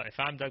job. If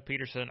I'm Doug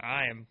Peterson,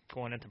 I am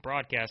going into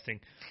broadcasting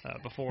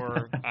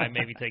before I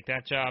maybe take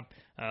that job.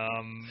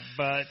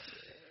 But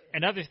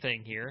another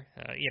thing here,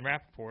 Ian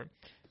Rappaport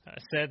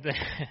said that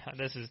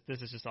this is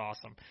just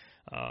awesome.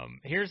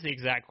 Here's the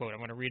exact quote. I'm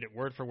going to read it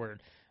word for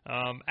word.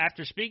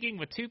 After speaking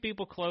with two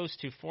people close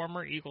to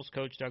former Eagles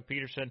coach Doug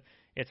Peterson,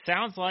 it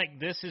sounds like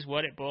this is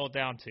what it boiled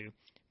down to.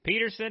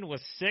 Peterson was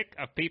sick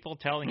of people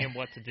telling him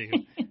what to do.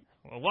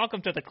 Well,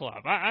 welcome to the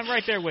club. I'm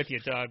right there with you,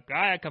 Doug.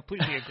 I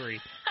completely agree.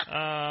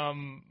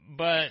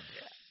 But,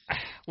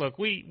 look,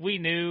 we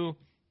knew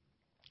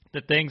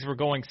that things were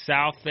going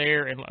south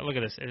there. And look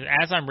at this.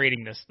 As I'm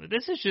reading this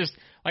is just,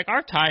 like,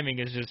 our timing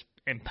is just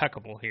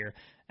impeccable here.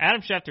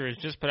 Adam Schefter has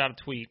just put out a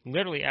tweet,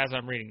 literally as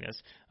I'm reading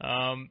this.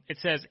 It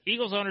says,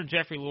 Eagles owner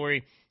Jeffrey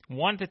Lurie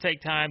wanted to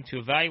take time to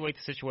evaluate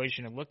the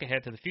situation and look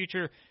ahead to the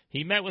future.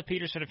 He met with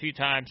Peterson a few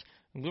times.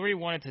 Lurie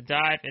wanted to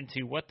dive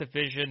into what the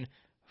vision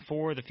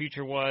for the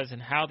future was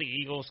and how the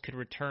Eagles could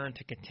return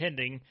to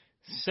contending.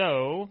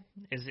 So,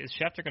 is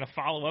Schefter going to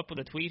follow up with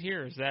a tweet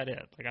here, or is that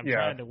it? Like, I'm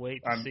trying to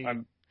wait to see.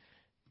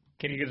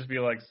 Can you just be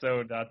like,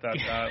 so, ...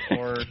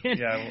 or,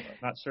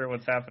 not sure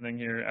what's happening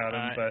here,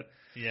 Adam, but.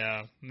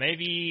 Yeah,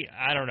 maybe,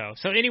 I don't know.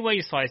 So anyway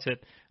you slice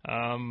it,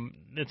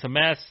 it's a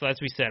mess, as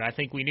we said. I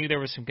think we knew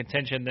there was some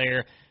contention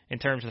there in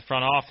terms of the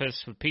front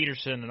office with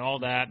Peterson and all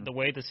that, the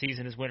way the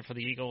season has went for the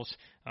Eagles.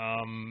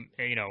 Let's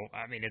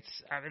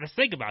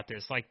think about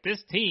this. Like,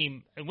 this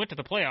team went to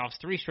the playoffs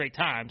 3 straight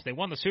times. They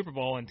won the Super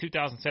Bowl in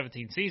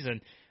 2017 season.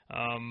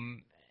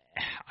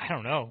 I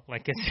don't know.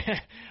 Like,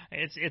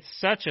 it's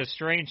such a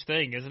strange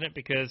thing, isn't it?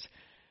 Because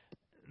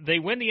they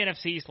win the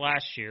NFC East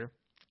last year.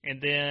 And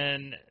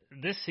then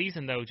this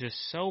season, though, just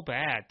so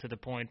bad to the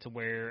point to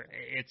where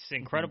it's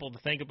incredible to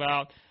think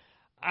about.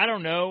 I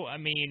don't know. I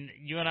mean,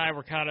 you and I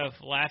were kind of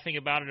laughing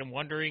about it and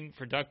wondering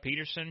for Doug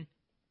Peterson.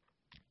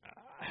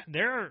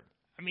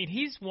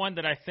 He's one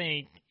that I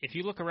think, if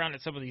you look around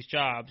at some of these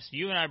jobs,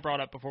 you and I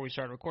brought up before we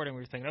started recording,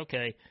 we were thinking,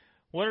 okay,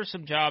 what are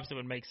some jobs that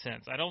would make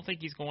sense? I don't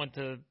think he's going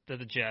to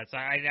the Jets.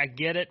 I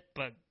get it,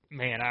 but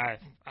man, I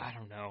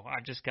don't know.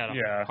 I've just got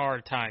a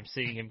hard time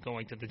seeing him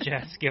going to the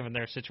Jets given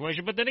their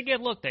situation. But then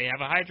again, look, they have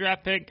a high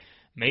draft pick.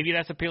 Maybe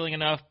that's appealing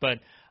enough, but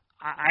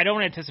I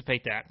don't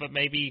anticipate that. But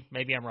maybe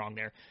I'm wrong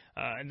there.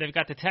 And they've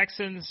got the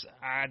Texans.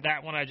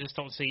 That one I just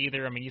don't see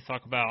either. I mean, you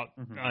talk about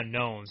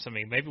unknowns. I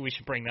mean, maybe we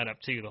should bring that up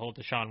too, the whole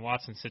Deshaun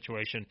Watson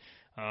situation.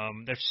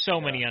 There's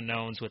so many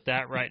unknowns with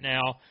that right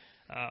now.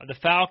 The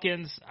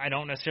Falcons, I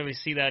don't necessarily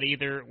see that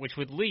either, which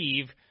would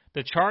leave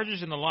the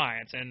Chargers and the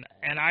Lions, and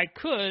I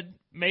could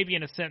maybe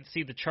in a sense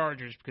see the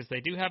Chargers because they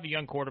do have a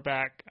young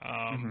quarterback,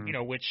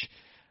 which,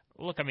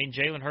 look, I mean,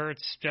 Jalen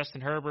Hurts,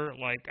 Justin Herbert,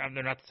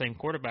 they're not the same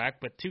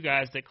quarterback, but two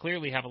guys that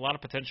clearly have a lot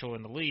of potential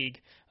in the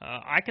league.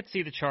 I could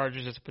see the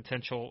Chargers as a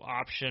potential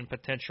option,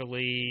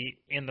 potentially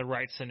in the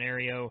right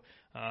scenario.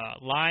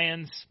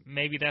 Lions,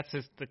 maybe that's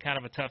the kind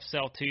of a tough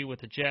sell too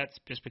with the Jets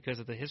just because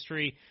of the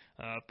history.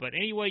 But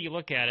any way you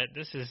look at it,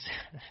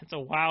 it's a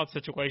wild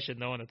situation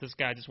knowing that this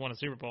guy just won a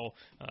Super Bowl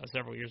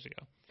several years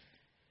ago.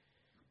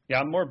 Yeah,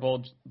 I'm more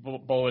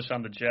bullish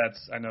on the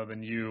Jets, I know,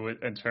 than you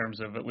in terms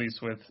of at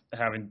least with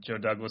having Joe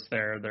Douglas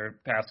there, their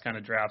past kind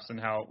of drafts, and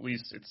how at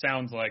least it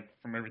sounds like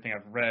from everything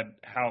I've read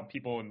how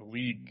people in the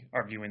league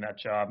are viewing that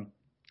job.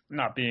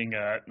 not being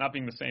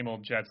the same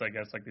old Jets, I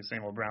guess, like the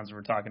same old Browns we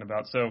were talking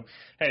about. So,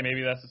 hey,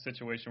 maybe that's a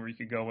situation where you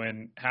could go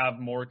in, have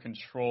more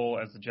control,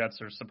 as the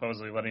Jets are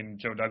supposedly letting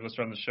Joe Douglas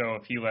run the show.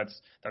 If he lets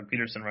Doug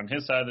Peterson run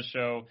his side of the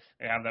show,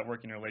 they have that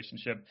working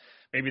relationship.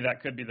 Maybe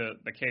that could be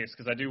the case,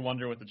 because I do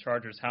wonder with the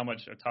Chargers, how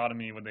much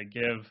autonomy would they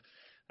give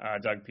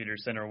Doug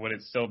Peterson, or would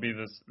it still be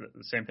the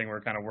same thing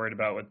we're kind of worried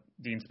about with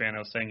Dean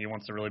Spanos saying he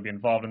wants to really be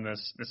involved in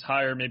this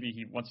hire?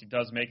 Maybe once he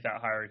does make that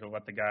hire, he'll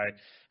let the guy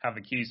have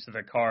the keys to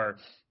the car.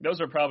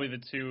 Those are probably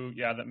the two,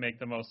 that make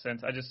the most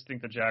sense. I just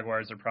think the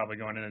Jaguars are probably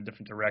going in a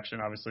different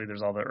direction. Obviously,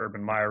 there's all the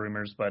Urban Meyer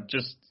rumors, but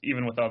just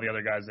even with all the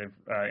other guys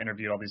they've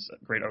interviewed, all these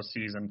great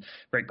OCs and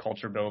great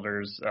culture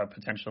builders,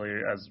 potentially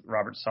as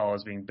Robert Saleh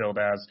is being billed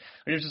as.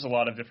 There's just a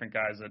lot of different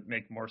guys that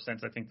make more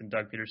sense, I think, than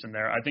Doug Peterson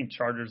there. I think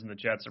Chargers and the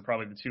Jets are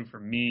probably the two for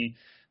me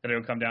that it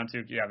would come down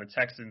to. The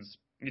Texans,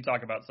 you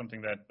talk about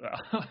something that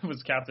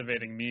was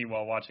captivating me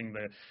while watching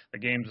the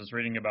games, was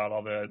reading about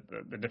all the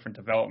different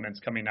developments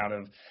coming out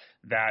of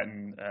that,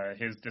 and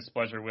his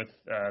displeasure with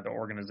the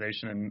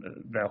organization and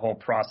the whole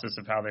process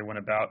of how they went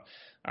about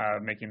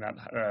making that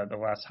the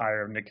last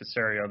hire of Nick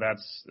Caserio.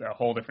 That's a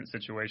whole different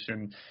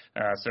situation.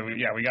 So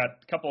we got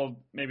a couple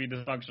maybe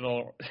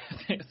dysfunctional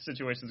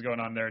situations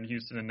going on there in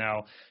Houston and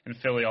now in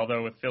Philly,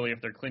 although with Philly,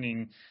 if they're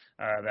cleaning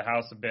the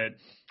house a bit,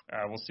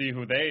 we'll see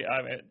who they.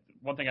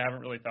 One thing I haven't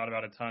really thought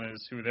about a ton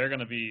is who they're going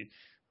to be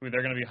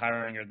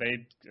hiring. Are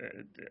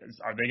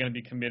they going to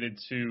be committed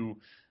to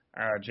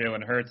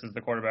Jalen Hurts as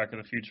the quarterback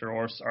of the future,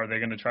 or are they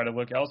going to try to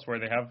look elsewhere?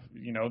 They have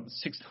the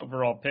 6th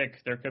overall pick.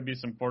 There could be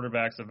some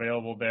quarterbacks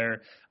available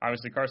there.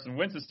 Obviously, Carson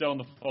Wentz is still in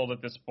the fold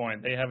at this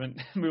point. They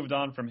haven't moved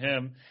on from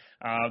him.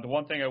 The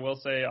one thing I will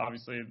say,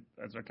 obviously,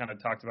 as I kind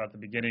of talked about at the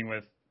beginning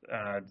with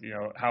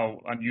how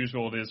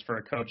unusual it is for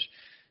a coach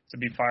to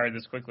be fired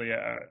this quickly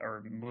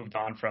or moved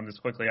on from this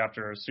quickly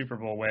after a Super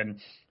Bowl win.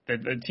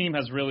 The team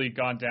has really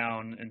gone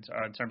down in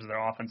terms of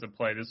their offensive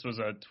play. This was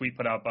a tweet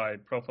put out by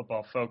Pro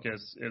Football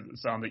Focus.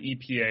 It's on the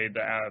EPA,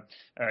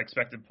 the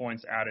expected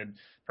points added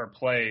per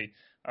play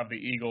of the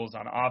Eagles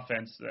on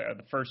offense.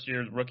 The first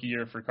year, rookie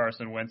year for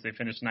Carson Wentz, they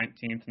finished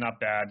 19th, not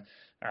bad.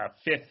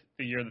 5th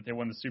the year that they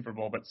won the Super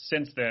Bowl. But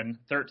since then,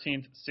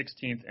 13th,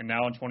 16th, and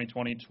now in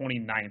 2020,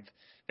 29th.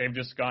 They've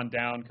just gone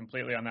down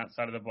completely on that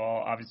side of the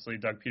ball. Obviously,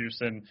 Doug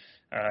Peterson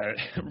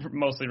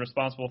mostly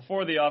responsible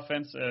for the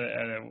offense,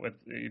 with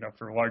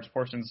for large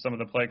portions some of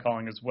the play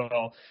calling as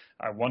well.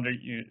 I wonder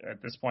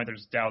at this point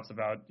there's doubts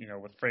about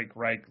with Frank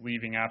Reich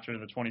leaving after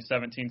the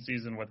 2017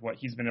 season, with what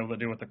he's been able to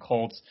do with the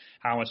Colts.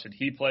 How much did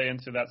he play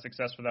into that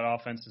success for that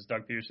offense? Is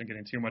Doug Peterson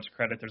getting too much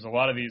credit? There's a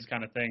lot of these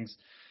kind of things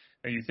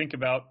that you think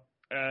about.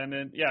 And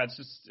then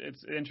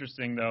it's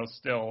interesting though.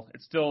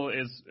 It still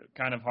is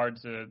kind of hard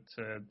to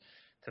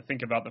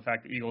think about the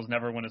fact that Eagles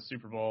never win a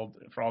Super Bowl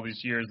for all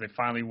these years. They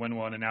finally win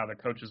one, and now the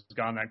coach has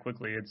gone that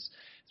quickly. It's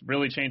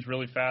really changed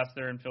really fast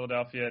there in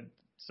Philadelphia.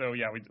 So,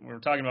 we're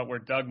talking about where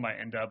Doug might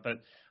end up,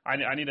 but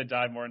I need to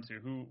dive more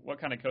into what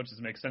kind of coaches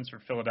make sense for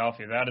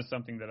Philadelphia. That is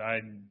something that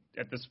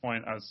at this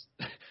point, I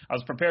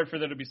was prepared for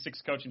there to be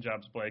 6 coaching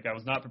jobs, Blake. I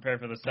was not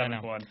prepared for the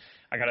 7th one.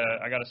 I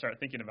gotta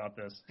start thinking about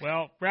this.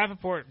 Well,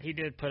 Rappaport, he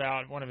did put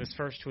out one of his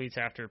first tweets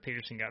after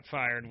Peterson got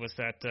fired was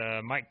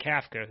that Mike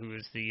Kafka, who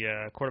is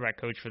the quarterback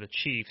coach for the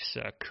Chiefs,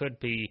 could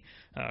be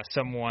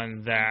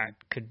someone that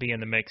could be in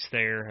the mix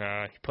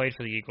there. He played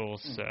for the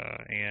Eagles,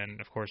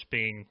 and of course,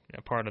 being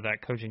a part of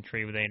that coaching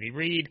tree with Andy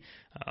Reid,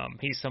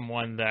 he's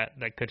someone that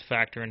could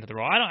factor into the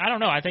role. I don't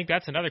know. I think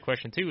that's another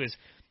question too, is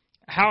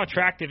how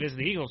attractive is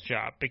the Eagles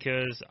job?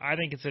 Because I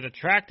think it's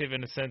attractive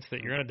in the sense that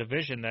you're in a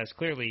division that's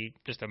clearly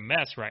just a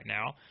mess right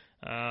now.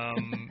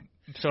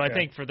 So I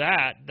think for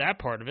that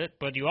part of it,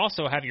 but you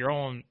also have your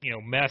own,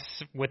 mess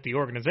with the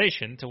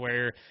organization to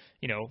where,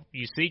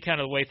 you see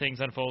kind of the way things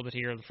unfolded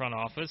here in the front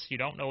office. You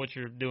don't know what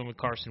you're doing with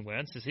Carson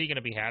Wentz. Is he going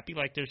to be happy?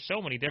 Like, there's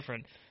so many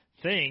different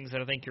things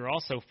that I think you're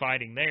also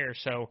fighting there.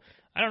 So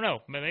I don't know.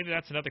 Maybe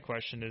that's another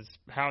question, is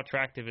how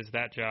attractive is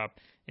that job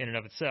in and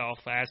of itself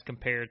as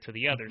compared to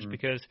the others?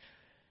 Because,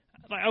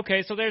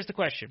 okay, so there's the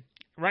question.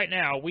 Right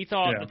now, we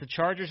thought that the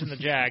Chargers and the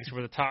Jags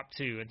were the top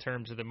 2 in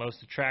terms of the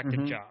most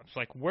attractive jobs.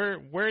 Like,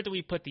 where do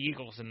we put the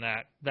Eagles in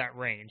that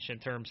range in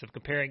terms of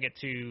comparing it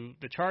to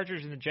the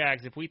Chargers and the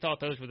Jags? If we thought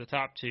those were the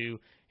top 2,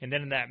 and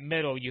then in that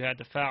middle you had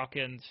the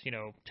Falcons,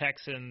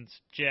 Texans,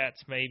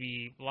 Jets,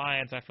 maybe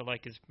Lions, I feel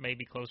like is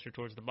maybe closer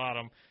towards the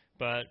bottom.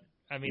 But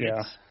I mean,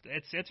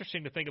 it's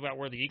interesting to think about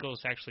where the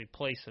Eagles actually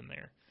place in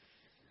there.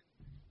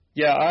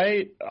 Yeah,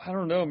 I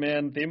don't know,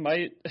 man. They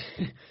might,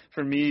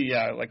 for me,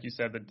 like you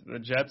said,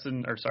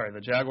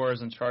 the Jaguars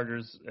and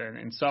Chargers,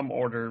 in some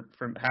order,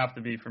 have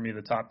to be for me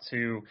the top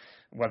 2.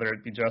 Whether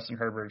it be Justin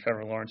Herbert or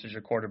Trevor Lawrence as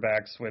your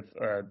quarterbacks with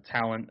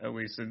talent at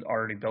least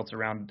already built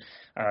around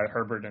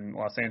Herbert in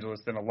Los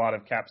Angeles, then a lot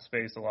of cap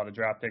space, a lot of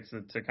draft picks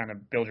to kind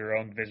of build your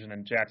own vision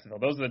in Jacksonville.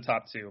 Those are the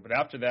top 2. But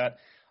after that,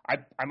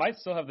 I might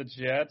still have the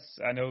Jets.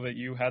 I know that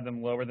you had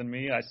them lower than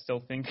me. I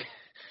still think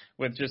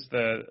with just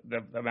the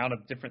amount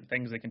of different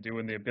things they can do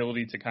and the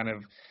ability to kind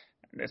of,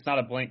 it's not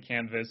a blank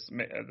canvas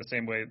the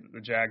same way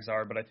the Jags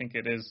are, but I think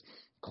it is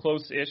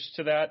close-ish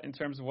to that in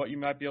terms of what you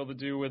might be able to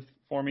do with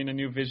forming a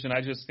new vision.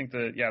 I just think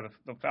that,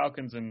 the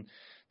Falcons and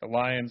the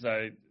Lions,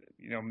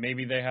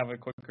 maybe they have a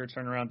quicker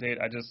turnaround date.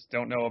 I just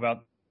don't know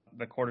about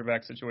the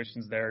quarterback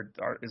situations there.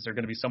 Is there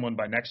going to be someone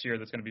by next year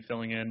that's going to be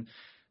filling in?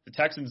 The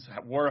Texans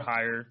were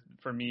higher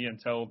for me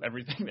until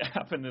everything that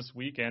happened this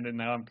weekend, and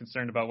now I'm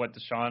concerned about what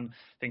Deshaun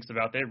thinks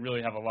about. They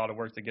really have a lot of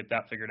work to get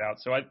that figured out.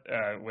 So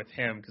with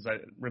him, because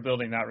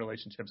rebuilding that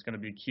relationship is going to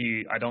be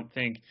key. I don't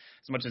think,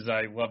 as much as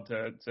I love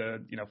to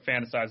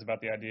fantasize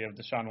about the idea of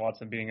Deshaun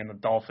Watson being in the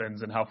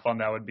Dolphins and how fun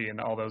that would be and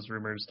all those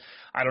rumors,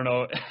 I don't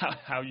know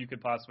how you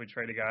could possibly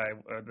trade a guy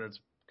that's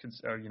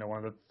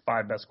one of the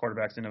 5 best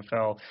quarterbacks in the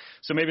NFL.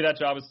 So maybe that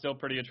job is still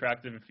pretty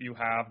attractive if you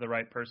have the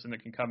right person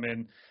that can come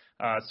in.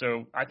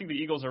 So I think the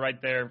Eagles are right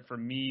there for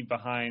me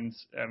behind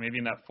maybe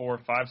in that 4 or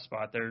 5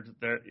 spot.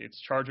 It's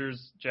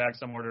Chargers, Jags,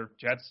 some order.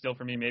 Jets still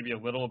for me maybe a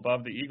little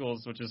above the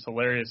Eagles, which is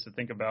hilarious to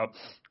think about.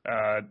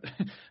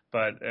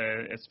 But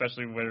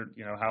especially where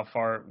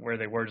where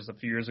they were just a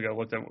few years ago,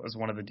 looked at as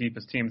one of the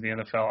deepest teams in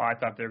the NFL. I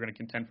thought they were going to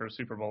contend for a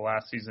Super Bowl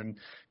last season.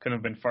 Couldn't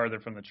have been farther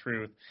from the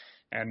truth.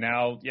 And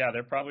now,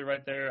 they're probably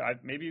right there.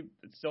 Maybe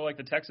it's still like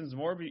the Texans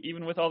more, but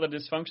even with all the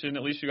dysfunction,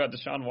 at least you got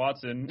Deshaun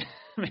Watson,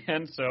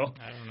 man. So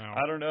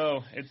I don't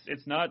know.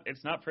 It's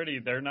not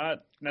pretty. They're not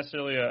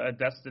necessarily a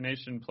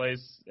destination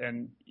place.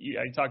 And you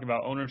talk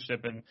about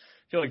ownership, and I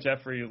feel like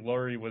Jeffrey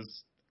Lurie was,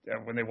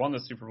 when they won the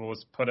Super Bowl,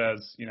 was put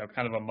as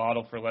kind of a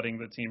model for letting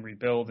the team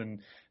rebuild and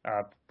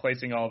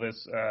placing all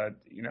this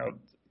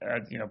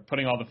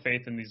putting all the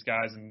faith in these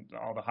guys and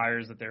all the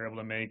hires that they're able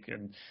to make,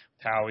 and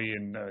Howie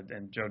and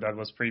Joe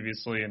Douglas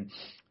previously, and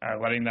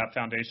letting that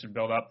foundation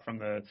build up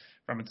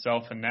from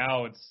itself. And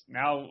now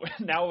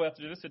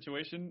after this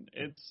situation,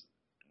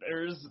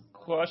 there's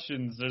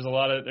questions. There's a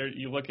lot of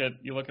you look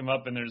him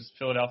up, and there's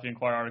Philadelphia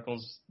Inquirer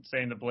articles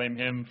saying to blame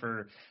him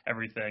for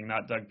everything,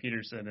 not Doug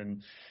Peterson,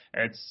 and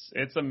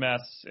it's a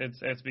mess.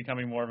 It's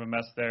becoming more of a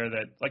mess there.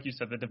 That, like you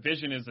said, the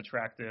division is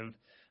attractive,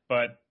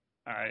 but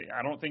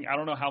I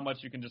don't know how much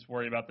you can just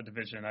worry about the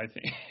division. I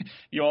think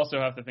you also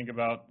have to think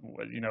about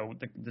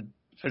the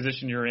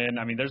position you're in.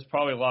 I mean, there's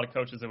probably a lot of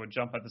coaches that would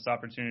jump at this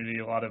opportunity,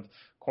 a lot of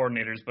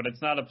coordinators, but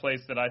it's not a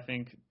place that I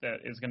think that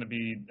is going to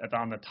be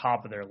on the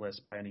top of their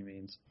list by any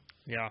means.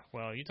 Yeah,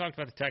 well, you talked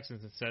about the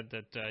Texans and said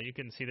that you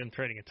couldn't see them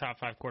trading a top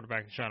 5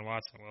 quarterback in Deshaun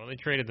Watson. Well, they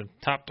traded the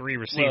top 3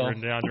 receiver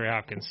in DeAndre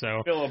Hopkins.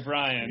 So Bill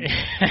O'Brien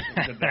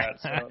did that.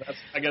 So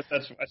I guess I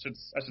should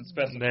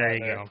specify. There you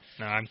go.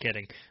 No, I'm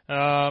kidding.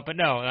 But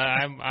no,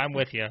 I'm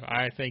with you.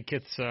 I think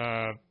it's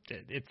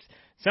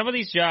some of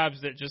these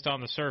jobs that just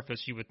on the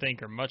surface you would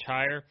think are much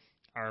higher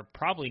are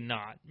probably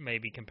not,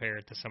 maybe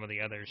compared to some of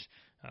the others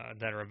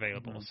that are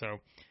available. Mm-hmm. So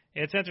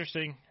it's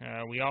interesting.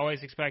 We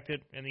always expect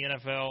it in the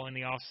NFL in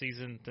the off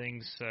season.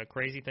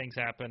 Crazy things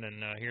happen,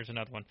 and here's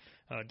another one.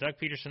 Doug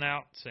Peterson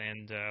out,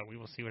 and we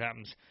will see what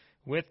happens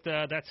with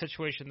that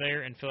situation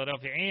there in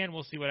Philadelphia, and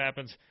we'll see what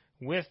happens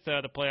with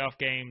the playoff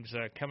games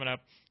coming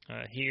up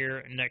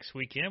here next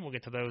weekend. We'll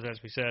get to those, as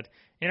we said,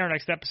 in our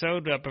next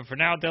episode. But for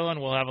now, Dylan,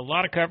 we'll have a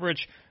lot of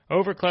coverage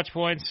over Clutch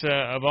Points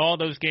of all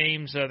those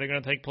games that are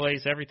going to take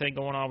place, everything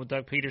going on with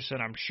Doug Peterson.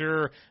 I'm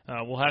sure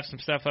we'll have some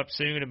stuff up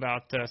soon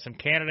about some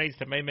candidates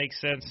that may make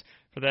sense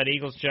for that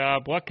Eagles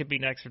job, what could be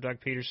next for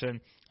Doug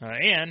Peterson.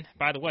 And,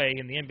 by the way,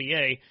 in the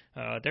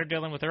NBA, they're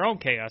dealing with their own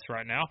chaos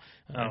right now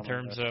in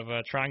terms of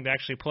trying to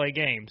actually play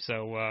games.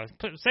 So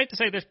safe to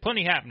say there's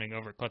plenty happening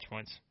over at Clutch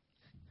Points.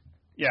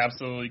 Yeah,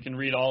 absolutely. You can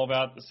read all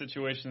about the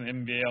situation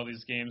in the NBA, all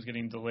these games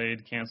getting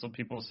delayed, canceled,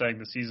 people saying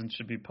the season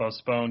should be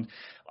postponed.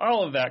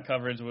 All of that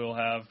coverage we'll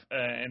have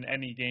in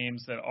any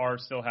games that are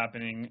still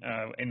happening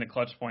in the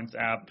Clutch Points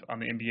app on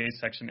the NBA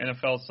section.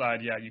 NFL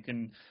side, you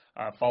can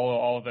follow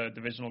all of the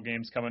divisional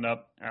games coming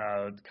up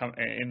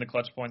in the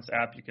Clutch Points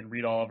app. You can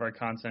read all of our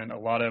content, a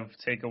lot of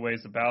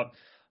takeaways about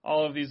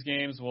all of these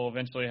games. We'll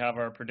eventually have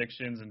our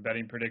predictions and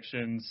betting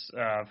predictions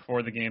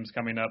for the games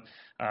coming up.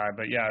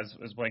 But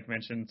as Blake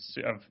mentioned,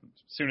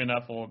 soon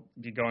enough we'll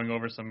be going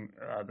over some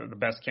the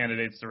best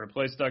candidates to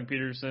replace Doug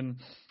Peterson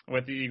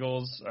with the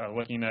Eagles,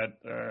 looking at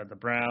the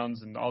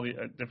Browns and all the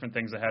different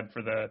things ahead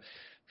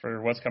for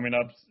what's coming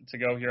up to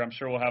go here. I'm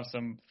sure we'll have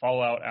some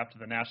fallout after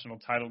the national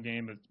title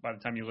game. But by the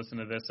time you listen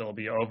to this, it'll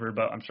be over.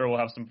 But I'm sure we'll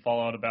have some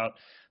fallout about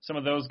some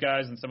of those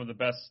guys and some of the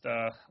best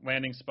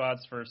landing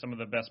spots for some of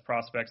the best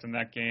prospects in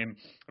that game.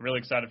 I'm really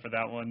excited for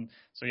that one.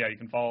 So, you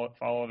can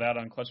follow that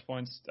on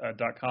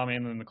ClutchPoints.com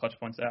and in the Clutch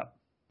Points app.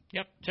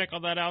 Yep, check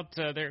all that out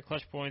there at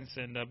Clutch Points,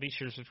 and be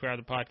sure to subscribe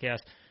to the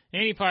podcast.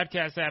 Any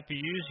podcast app you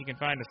use, you can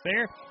find us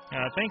there.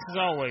 Thanks, as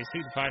always, to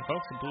the fine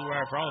folks at Blue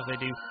Wire for all they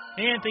do.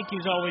 And thank you,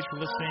 as always, for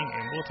listening,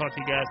 and we'll talk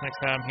to you guys next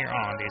time here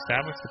on the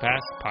Establish the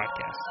Pass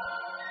podcast.